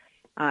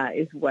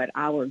is what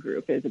our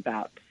group is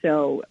about.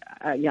 So,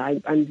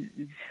 I'm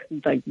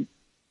like,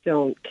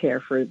 don't care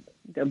for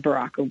the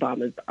Barack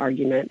Obama's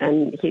argument.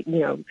 And,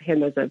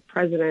 him as a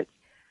president,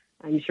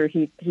 I'm sure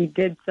he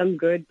did some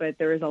good, but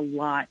there is a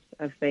lot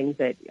of things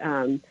that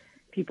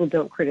people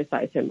don't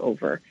criticize him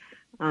over.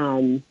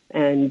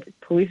 And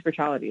police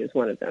brutality is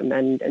one of them,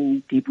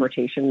 and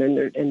deportation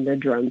and the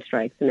drone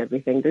strikes and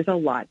everything. There's a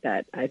lot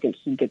that I think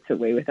he gets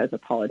away with as a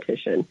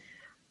politician.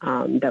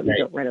 that we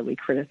don't readily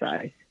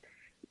criticize.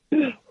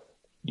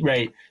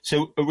 Right.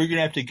 So we're going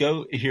to have to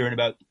go here in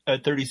about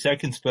 30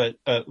 seconds, but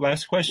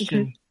last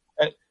question.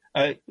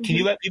 Can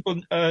you let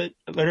people, let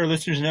our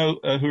listeners know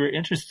who are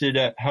interested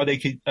how they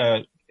could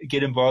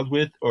get involved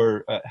with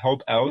or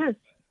help out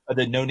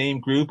the No Name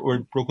Group or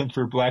Brooklyn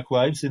for Black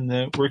Lives in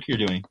the work you're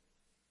doing?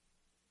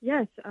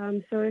 Yes.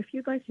 So if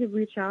you'd like to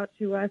reach out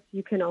to us,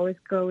 you can always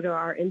go to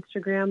our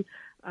Instagram.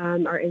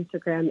 Our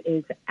Instagram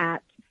is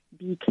at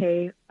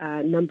BK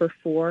number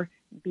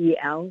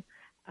 4BL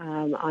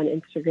on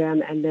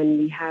Instagram. And then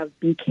we have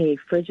BK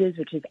Fridges,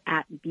 which is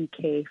at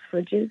BK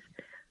Fridges.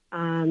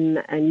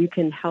 And you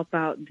can help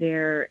out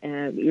there,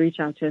 reach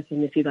out to us.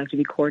 And if you'd like to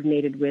be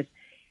coordinated with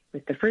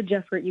the fridge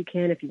effort, you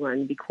can. If you want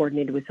to be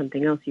coordinated with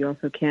something else, you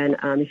also can.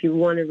 If you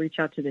want to reach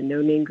out to the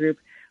No Name Group,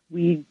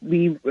 we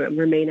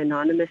remain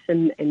anonymous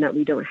in that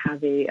we don't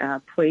have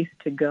a place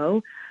to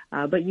go.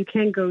 But you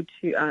can go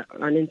to,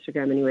 on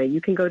Instagram anyway,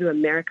 you can go to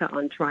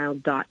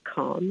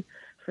americaontrial.com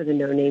for the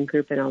No Name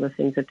Group and all the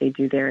things that they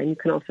do there. And you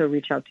can also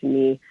reach out to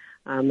me.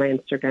 My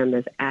Instagram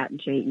is at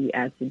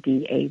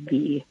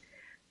JESDAV.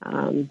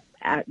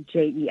 At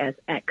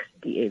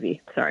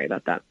JESXDAV. Sorry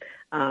about that.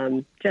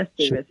 Jess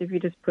Davis. If you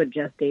just put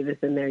Jess Davis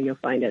in there, you'll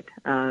find it.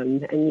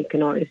 And you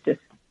can always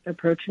just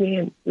approach me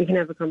and we can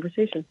have a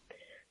conversation.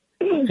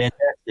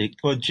 Fantastic.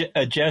 Well,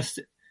 Jess,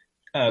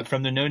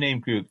 from the No Name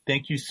Group,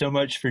 thank you so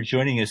much for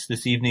joining us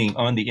this evening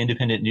on the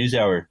Independent News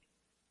Hour.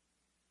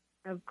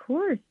 Of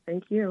course.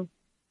 Thank you.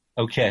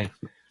 Okay.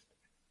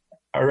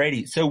 All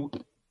righty. So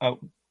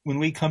when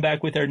we come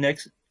back with our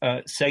next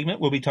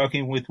segment, we'll be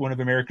talking with one of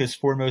America's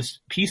foremost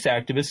peace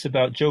activists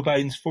about Joe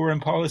Biden's foreign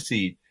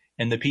policy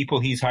and the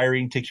people he's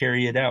hiring to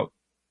carry it out.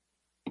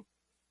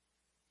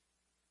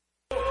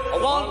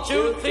 1,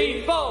 2,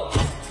 3, 4.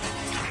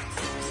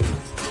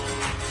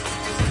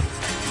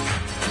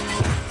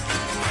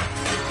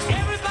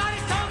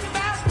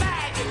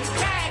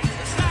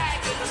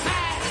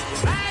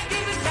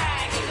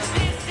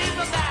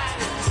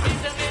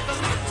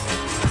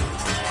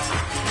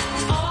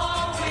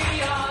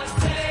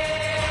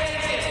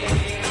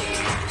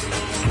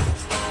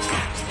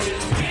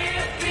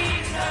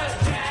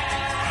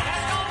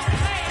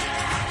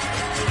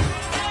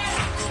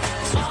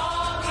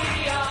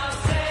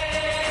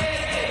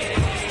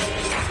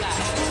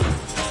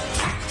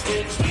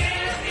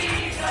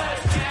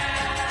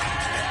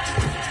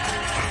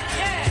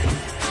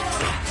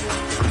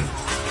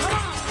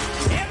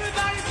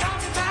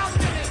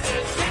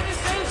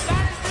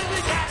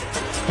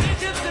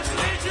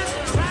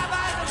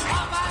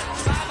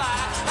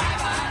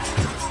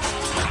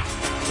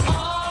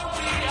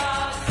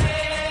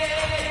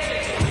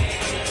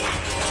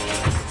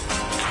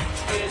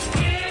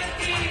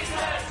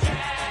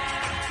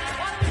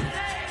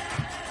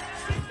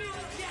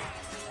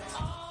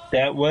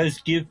 That was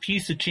Give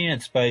Peace a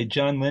Chance by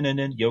John Lennon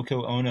and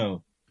Yoko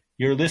Ono.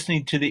 You're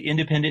listening to the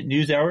Independent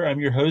News Hour. I'm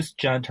your host,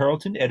 John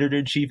Tarleton,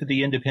 editor-in-chief of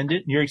The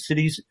Independent, New York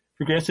City's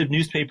progressive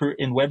newspaper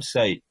and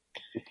website.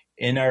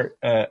 In our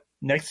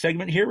next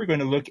segment here, we're going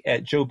to look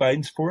at Joe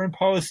Biden's foreign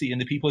policy and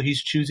the people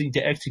he's choosing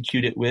to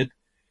execute it with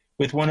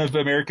one of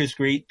America's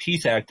great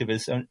peace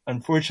activists.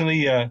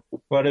 Unfortunately, a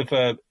lot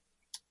of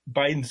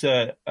Biden's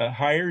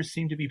hires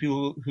seem to be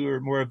people who are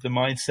more of the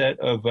mindset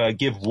of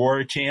give war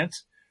a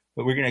chance.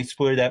 But we're going to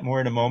explore that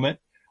more in a moment.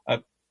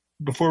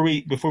 Before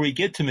we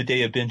get to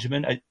Medea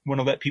Benjamin, I want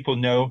to let people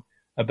know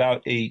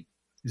about a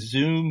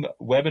Zoom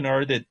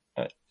webinar that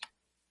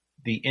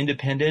the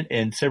Independent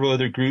and several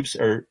other groups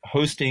are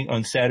hosting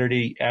on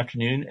Saturday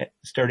afternoon,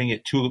 starting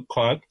at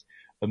 2:00.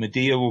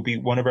 Medea will be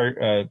one of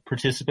our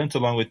participants,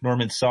 along with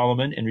Norman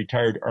Solomon and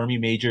retired Army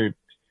Major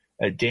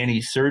Danny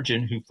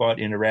Surgeon, who fought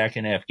in Iraq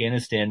and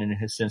Afghanistan and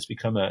has since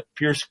become a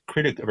fierce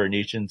critic of our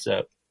nation's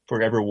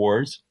forever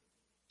wars.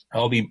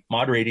 I'll be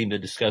moderating the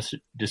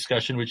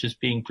discussion, which is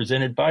being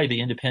presented by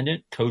The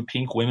Independent, Code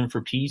Pink, Women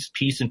for Peace,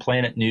 Peace and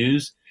Planet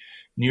News,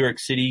 New York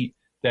City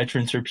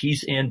Veterans for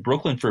Peace, and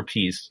Brooklyn for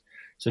Peace.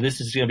 So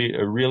this is going to be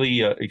a really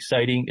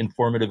exciting,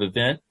 informative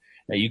event.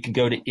 You can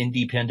go to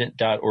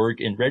independent.org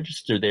and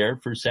register there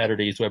for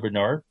Saturday's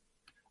webinar,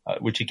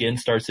 which again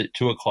starts at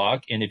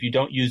 2:00. And if you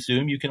don't use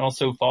Zoom, you can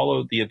also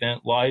follow the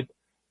event live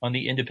on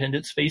the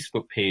Independent's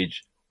Facebook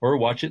page or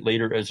watch it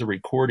later as a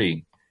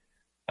recording.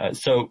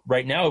 So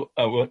right now,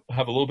 we'll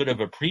have a little bit of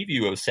a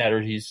preview of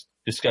Saturday's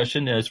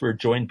discussion as we're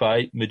joined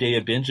by Medea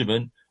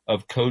Benjamin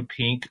of Code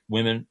Pink,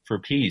 Women for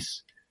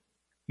Peace.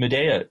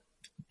 Medea,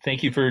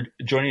 thank you for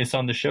joining us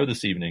on the show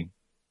this evening.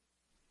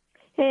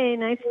 Hey,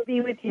 nice to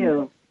be with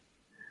you.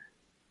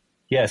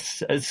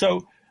 Yes.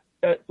 So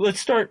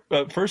let's start,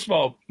 first of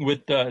all,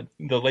 with the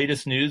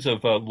latest news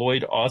of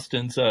Lloyd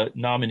Austin's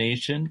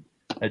nomination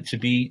to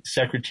be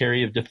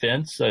Secretary of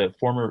Defense, a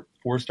former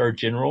four-star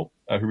general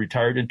who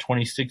retired in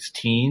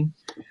 2016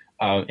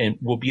 and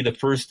will be the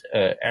first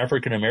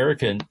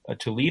African-American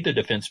to lead the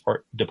Defense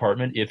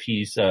Department if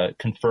he's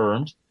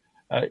confirmed.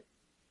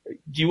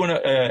 Do you want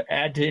to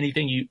add to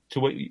anything to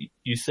what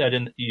you said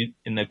in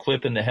the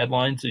clip in the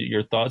headlines,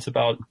 your thoughts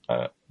about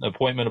the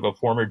appointment of a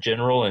former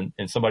general and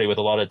somebody with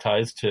a lot of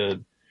ties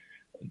to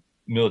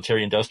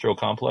military-industrial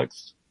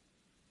complex?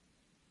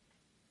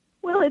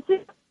 Well, it's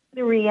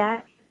the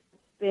reaction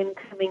that's been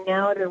coming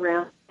out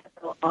around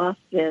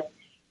Austin.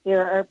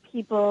 There are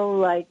people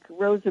like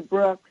Rosa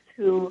Brooks,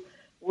 who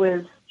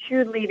was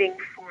cheerleading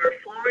for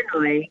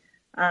Flournoy,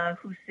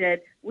 who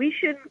said, we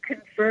shouldn't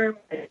confirm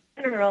a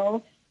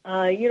general.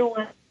 You don't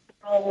want to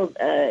call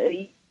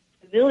a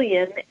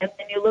civilian. And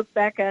then you look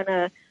back on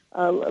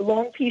a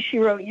long piece she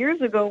wrote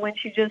years ago when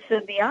she just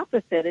said the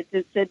opposite. It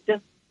just said,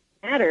 doesn't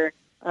matter.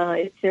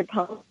 It's their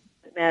policy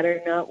that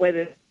matter, not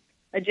whether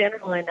a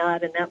general or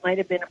not. And that might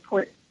have been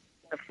important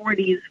in the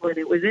 40s when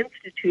it was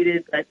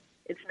instituted, but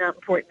it's not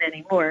important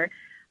anymore.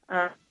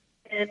 And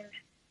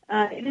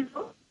it is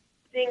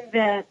something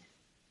that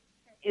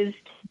is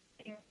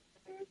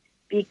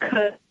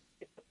because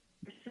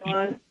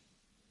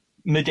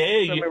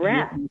Medea,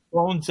 your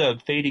phone's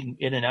fading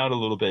in and out a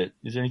little bit.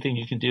 Is there anything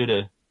you can do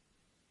to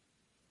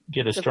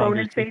get a stronger?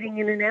 The phone is fading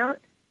in and out?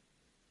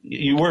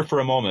 You were for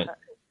a moment.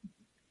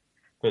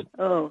 But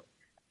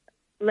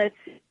let's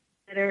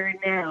better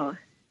now.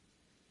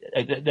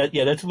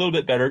 That's a little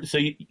bit better. So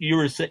you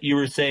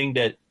were saying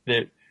that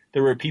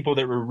there were people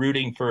that were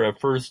rooting for a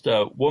first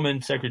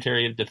woman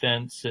Secretary of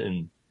Defense,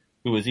 and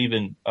who was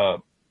even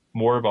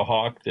more of a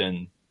hawk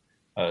than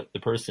the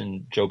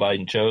person Joe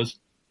Biden chose?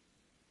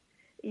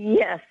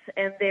 Yes,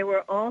 and they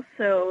were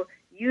also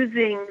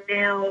using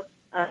now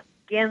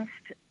against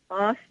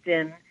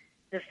Austin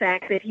the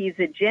fact that he's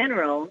a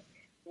general.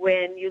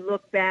 When you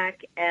look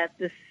back at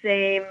the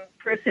same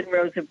person,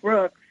 Rosa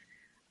Brooks,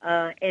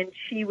 and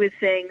she was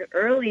saying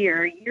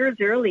years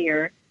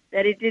earlier,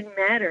 that it didn't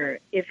matter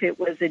if it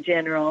was a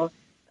general,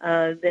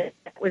 that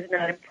was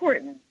not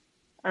important.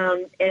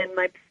 And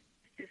my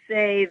to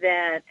say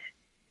that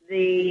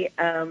the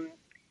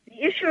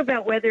issue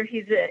about whether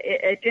he's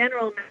a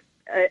general,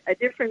 a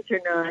difference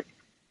or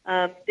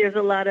not, there's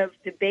a lot of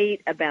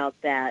debate about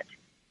that.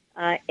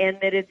 And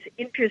that it's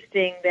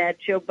interesting that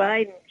Joe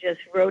Biden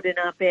just wrote an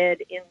op-ed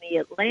in The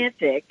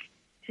Atlantic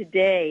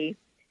today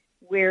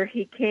where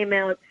he came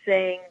out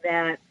saying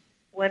that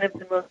one of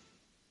the most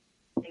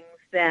things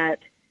that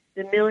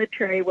the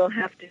military will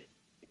have to do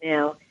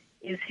now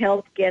is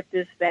help get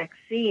this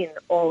vaccine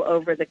all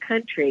over the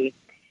country,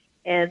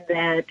 and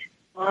that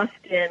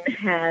Austin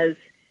has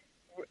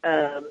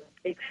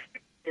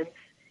experience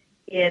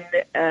in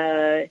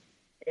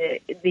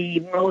the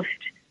most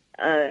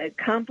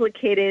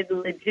complicated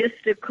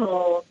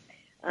logistical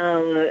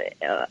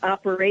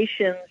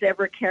operations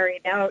ever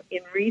carried out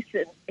in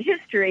recent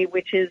history,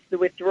 which is the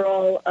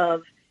withdrawal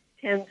of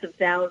tens of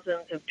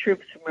thousands of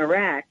troops from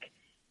Iraq.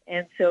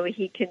 And so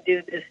he can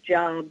do this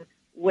job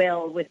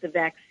well with the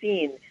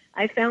vaccine.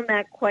 I found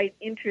that quite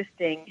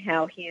interesting,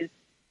 how he's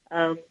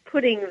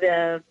putting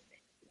the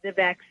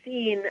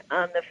vaccine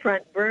on the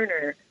front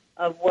burner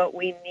of what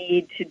we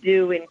need to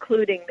do,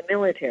 including the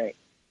military.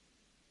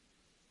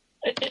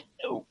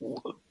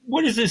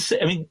 What is this?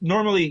 I mean,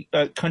 normally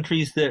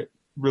countries that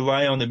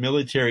rely on the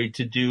military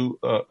to do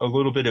a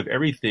little bit of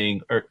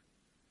everything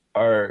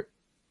are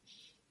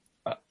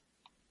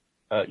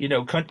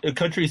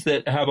countries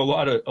that have a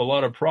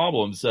lot of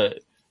problems.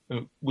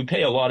 We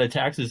pay a lot of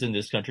taxes in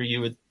this country.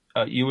 You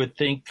would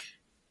think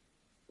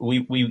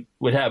we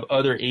would have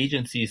other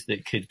agencies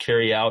that could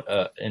carry out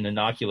an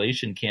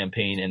inoculation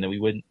campaign, and that we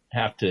wouldn't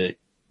have to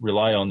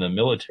rely on the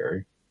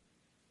military.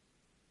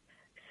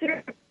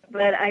 Sure,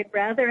 but I'd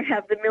rather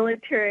have the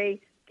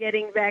military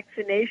getting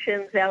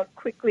vaccinations out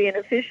quickly and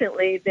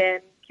efficiently than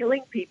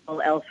killing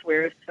people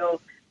elsewhere. So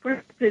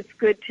perhaps it's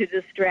good to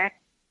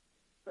distract.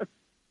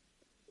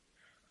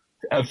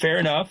 Fair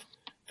enough.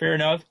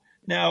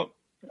 Now,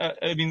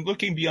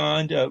 looking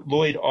beyond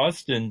Lloyd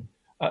Austin,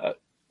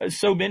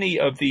 so many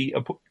of the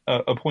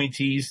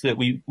appointees that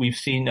we've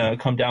seen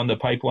come down the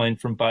pipeline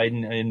from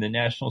Biden in the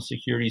national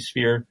security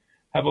sphere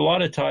have a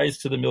lot of ties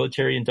to the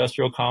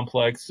military-industrial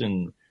complex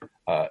and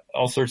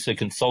all sorts of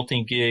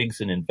consulting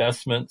gigs and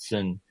investments.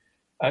 And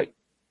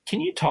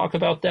can you talk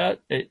about that?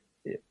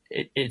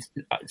 It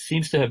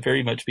seems to have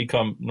very much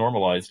become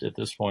normalized at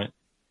this point.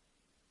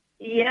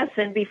 Yes,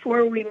 and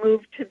before we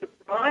move to the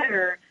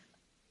broader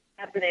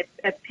cabinet,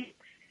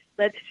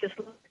 let's just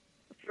look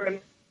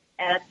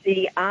at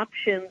the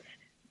options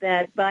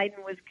that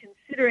Biden was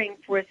considering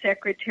for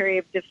Secretary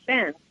of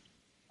Defense.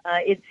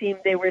 It seemed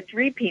there were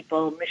three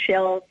people: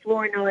 Michelle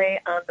Flournoy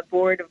on the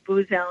board of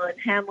Booz Allen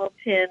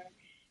Hamilton,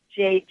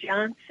 Jay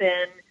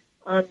Johnson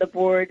on the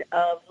board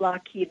of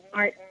Lockheed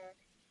Martin,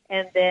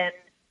 and then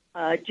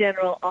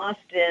General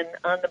Austin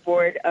on the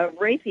board of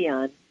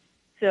Raytheon.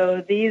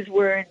 So these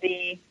were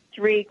the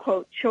three,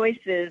 quote,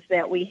 choices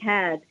that we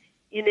had.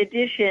 In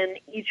addition,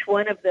 each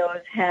one of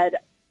those had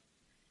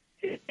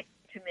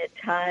intimate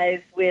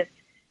ties with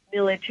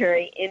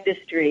military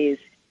industries.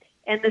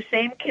 And the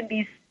same can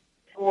be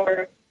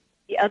for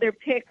the other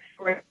picks.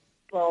 For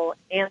example,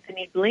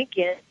 Anthony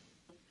Blinken,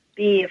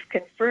 if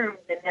confirmed,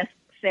 the next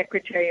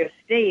Secretary of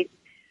State,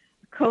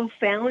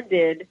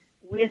 co-founded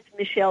with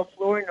Michelle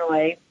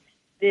Flournoy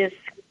this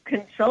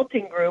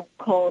consulting group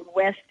called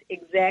West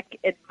Exec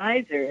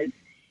Advisors.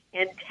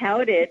 and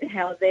touted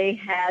how they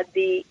had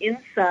the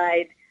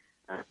inside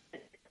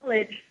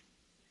knowledge,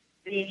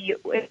 the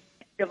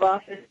of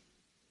office,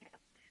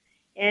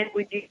 and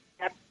would you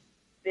have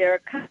their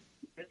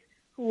customers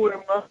who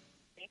were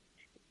mostly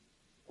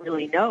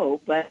really know,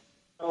 but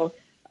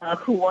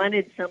who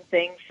wanted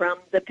something from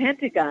the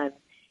Pentagon,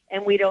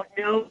 and we don't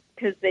know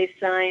because they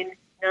sign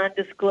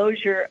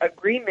non-disclosure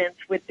agreements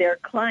with their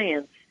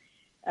clients.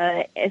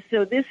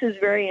 So this is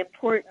very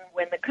important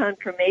when the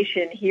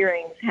confirmation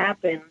hearings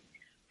happen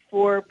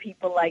for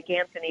people like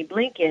Anthony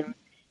Blinken,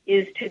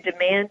 is to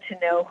demand to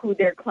know who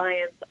their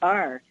clients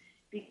are.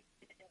 Because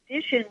in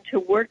addition to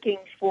working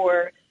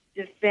for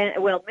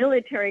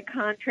military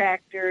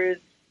contractors,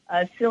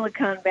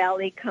 Silicon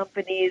Valley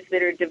companies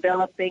that are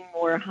developing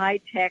more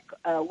high-tech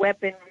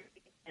weaponry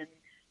and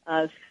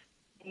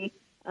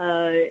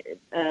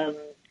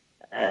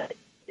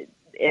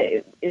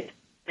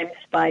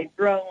spy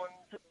drones,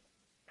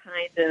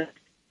 kind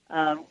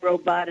of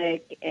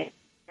robotic and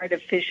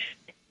artificial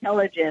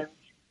intelligence.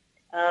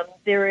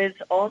 There is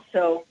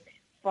also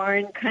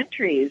foreign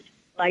countries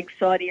like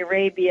Saudi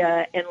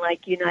Arabia and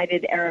like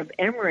United Arab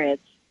Emirates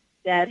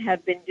that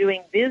have been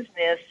doing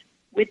business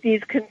with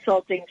these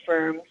consulting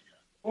firms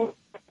or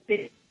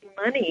giving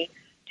money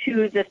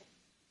to the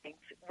things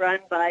run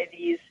by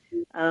these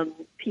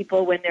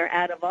people when they're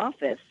out of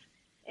office.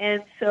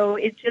 And so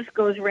it just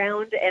goes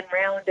round and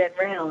round and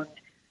round.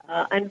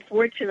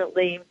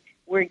 Unfortunately,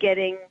 we're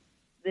getting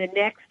the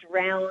next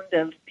round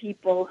of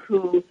people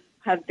who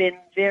have been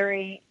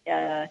very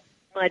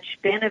much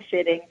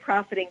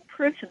profiting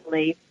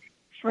personally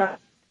from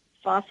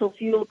fossil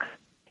fuel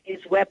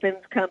companies,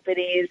 weapons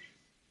companies.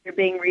 They're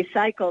being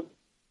recycled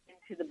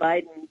into the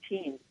Biden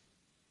team.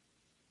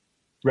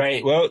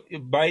 Right. Well,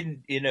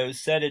 Biden,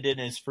 said it in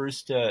his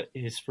first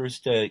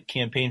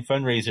campaign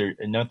fundraiser,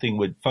 and nothing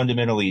would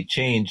fundamentally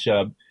change.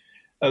 I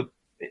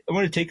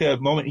want to take a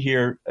moment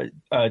here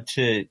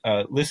to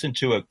listen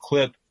to a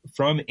clip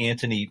from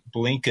Anthony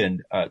Blinken,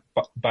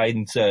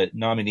 Biden's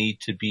nominee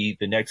to be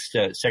the next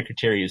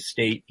Secretary of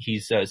State.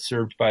 He's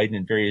served Biden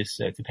in various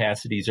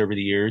capacities over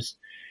the years.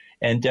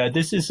 And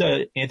this is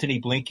Anthony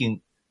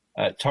Blinken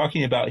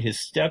talking about his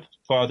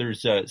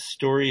stepfather's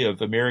story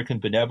of American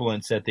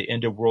benevolence at the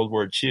end of World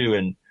War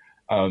II.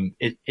 And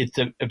it's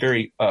a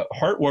very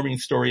heartwarming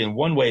story in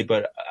one way,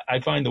 but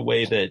I find the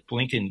way that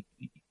Blinken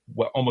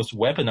almost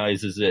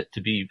weaponizes it to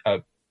be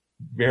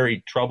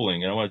very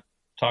troubling. And I want to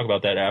talk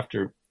about that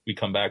after we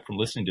come back from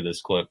listening to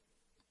this clip.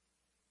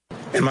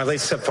 And my late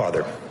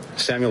stepfather,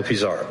 Samuel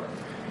Pizarro,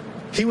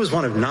 he was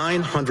one of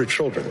 900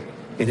 children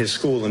in his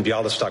school in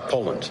Białystok,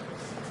 Poland,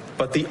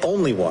 but the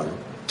only one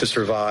to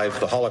survive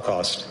the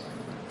Holocaust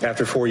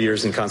after 4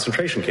 years in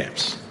concentration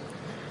camps.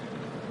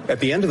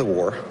 At the end of the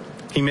war,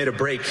 he made a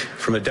break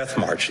from a death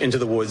march into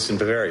the woods in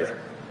Bavaria.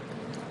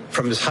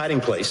 From his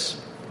hiding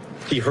place,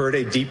 he heard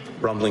a deep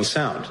rumbling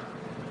sound.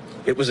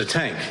 It was a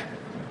tank,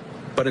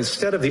 but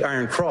instead of the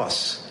Iron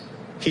Cross,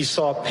 he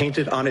saw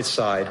painted on its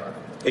side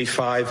a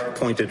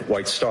 5-pointed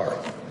white star.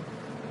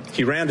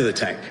 He ran to the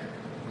tank.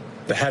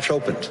 The hatch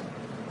opened.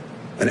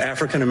 An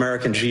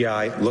African-American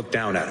GI looked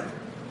down at him.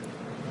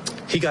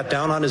 He got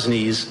down on his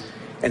knees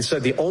and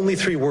said the only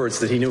 3 words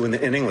that he knew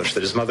in English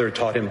that his mother had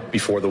taught him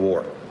before the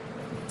war.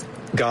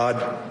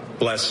 God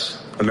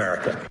bless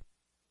America.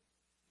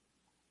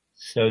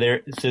 So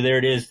there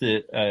it is,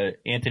 the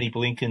Anthony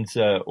Blinken's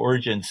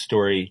origin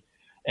story.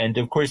 And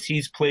of course,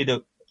 he's played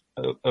a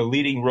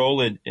leading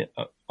role in,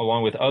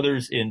 along with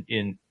others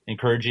in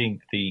encouraging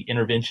the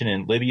intervention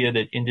in Libya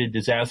that ended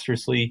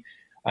disastrously,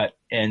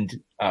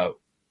 and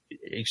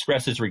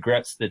expresses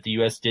regrets that the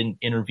U.S. didn't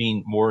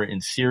intervene more in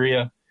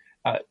Syria.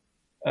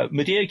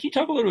 Medea, can you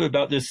talk a little bit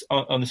about this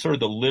on the sort of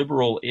the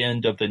liberal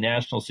end of the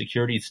national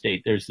security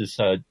state? There's this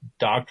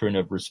doctrine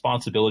of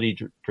responsibility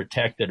to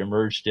protect that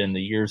emerged in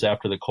the years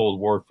after the Cold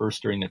War,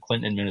 first during the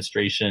Clinton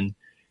administration,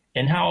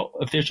 and how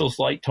officials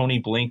like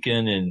Tony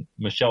Blinken and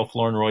Michelle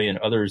Flournoy and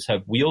others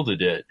have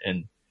wielded it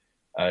and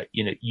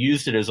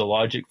used it as a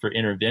logic for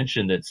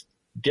intervention that's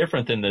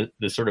different than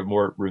the sort of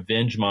more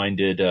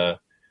revenge-minded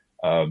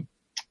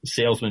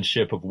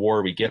salesmanship of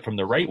war we get from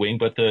the right wing,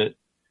 but the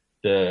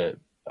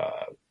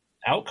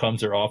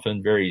outcomes are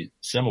often very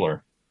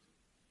similar.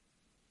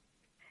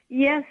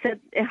 Yes, at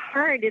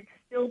heart, it's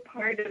still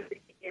part of the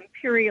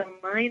imperial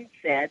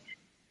mindset.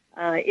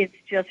 It's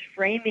just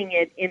framing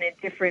it in a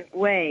different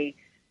way.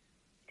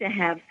 To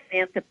have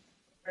Samantha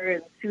Power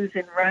and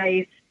Susan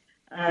Rice,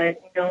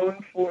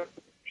 known for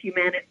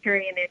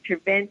humanitarian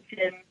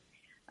intervention.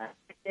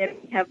 Then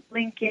we have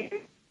Blinken.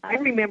 I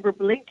remember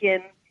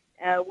Blinken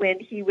when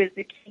he was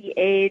the key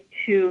aide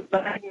to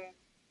Biden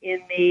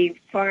in the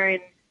Foreign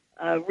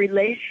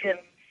Relations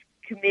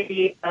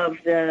Committee of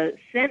the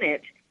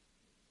Senate.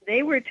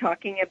 They were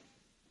talking about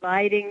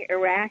dividing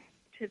Iraq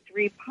to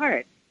 3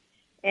 parts.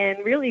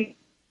 And really,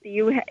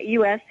 the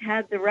U.S.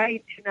 had the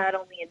right to not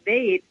only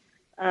invade,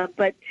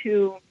 but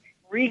to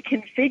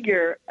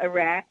reconfigure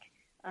Iraq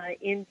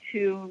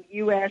into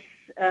U.S.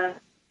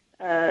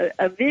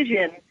 A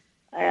vision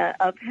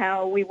of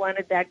how we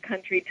wanted that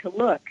country to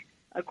look.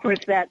 Of course,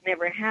 that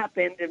never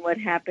happened, and what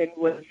happened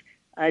was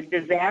a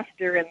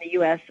disaster in the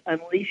U.S.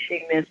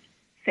 unleashing this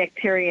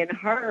sectarian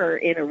horror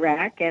in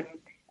Iraq, and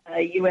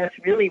U.S.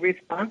 really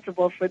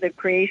responsible for the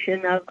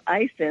creation of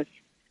ISIS.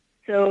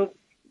 So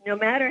no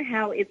matter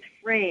how it's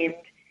framed,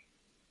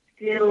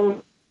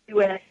 still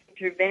U.S.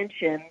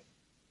 intervention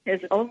has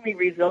only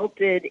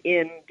resulted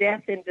in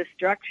death and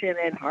destruction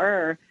and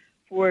horror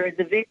for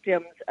the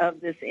victims of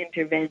this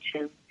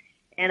intervention.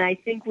 And I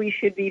think we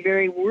should be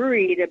very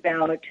worried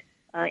about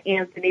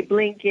Anthony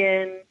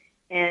Blinken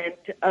and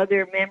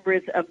other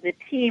members of the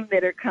team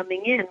that are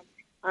coming in.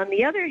 On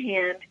the other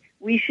hand,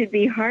 we should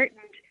be heartened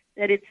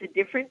that it's a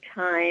different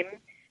time,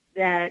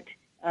 that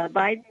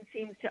Biden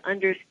seems to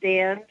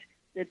understand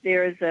that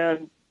there's a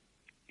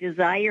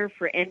desire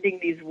for ending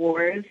these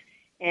wars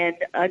and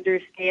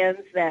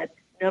understands that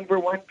number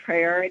one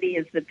priority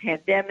is the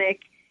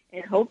pandemic,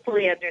 and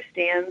hopefully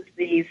understands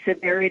the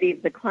severity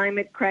of the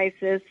climate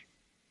crisis.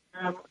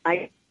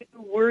 I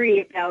do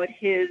worry about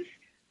his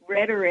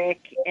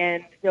rhetoric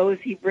and those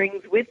he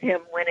brings with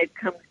him when it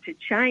comes to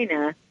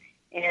China,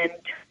 and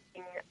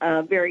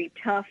very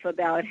tough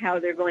about how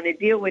they're going to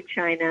deal with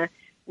China,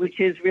 which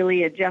is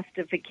really a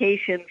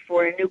justification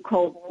for a new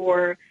Cold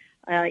War,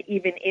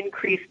 even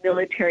increased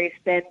military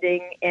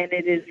spending, and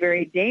it is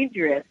very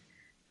dangerous.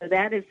 So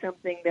that is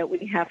something that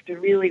we have to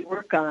really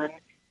work on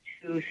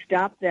to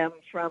stop them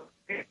from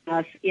bringing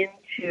us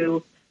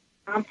into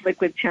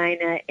conflict with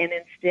China and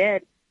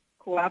instead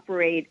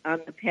cooperate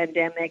on the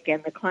pandemic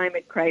and the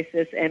climate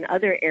crisis and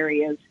other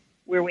areas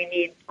where we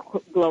need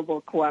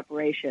global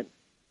cooperation.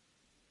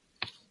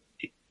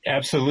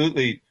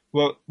 Absolutely.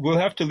 Well, we'll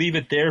have to leave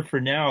it there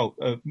for now.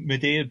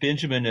 Medea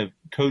Benjamin of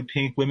Code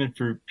Pink Women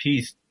for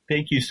Peace,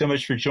 thank you so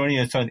much for joining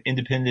us on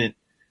Independent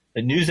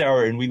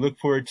NewsHour, and we look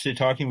forward to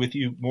talking with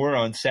you more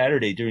on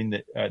Saturday during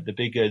the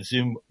big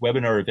Zoom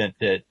webinar event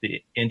that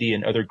the Indy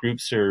and other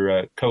groups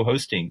are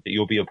co-hosting that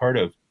you'll be a part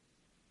of.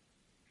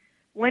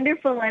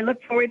 Wonderful. I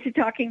look forward to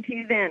talking to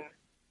you then.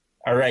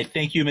 All right.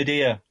 Thank you,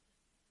 Medea.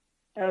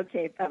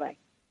 Okay. Bye-bye.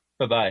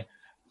 Bye-bye.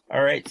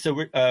 All right. So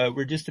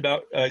we're just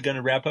about going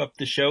to wrap up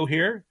the show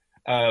here.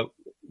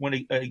 Want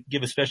to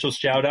give a special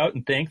shout out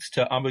and thanks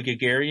to Amba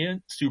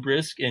Gagarian, Sue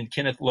Brisk, and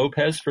Kenneth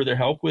Lopez for their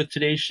help with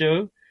today's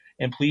show.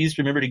 And please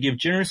remember to give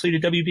generously to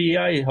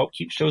WBAI and help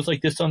keep shows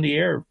like this on the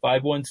air.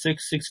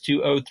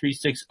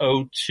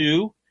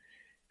 516-620-3602.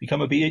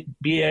 Become a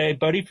BAI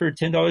buddy for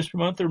 $10 per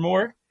month or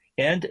more.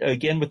 And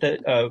again, with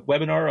the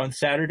webinar on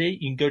Saturday,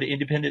 you can go to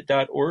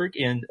independent.org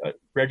and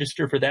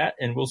register for that.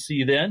 And we'll see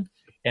you then.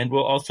 And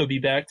we'll also be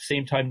back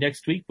same time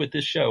next week with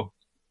this show.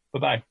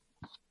 Bye-bye.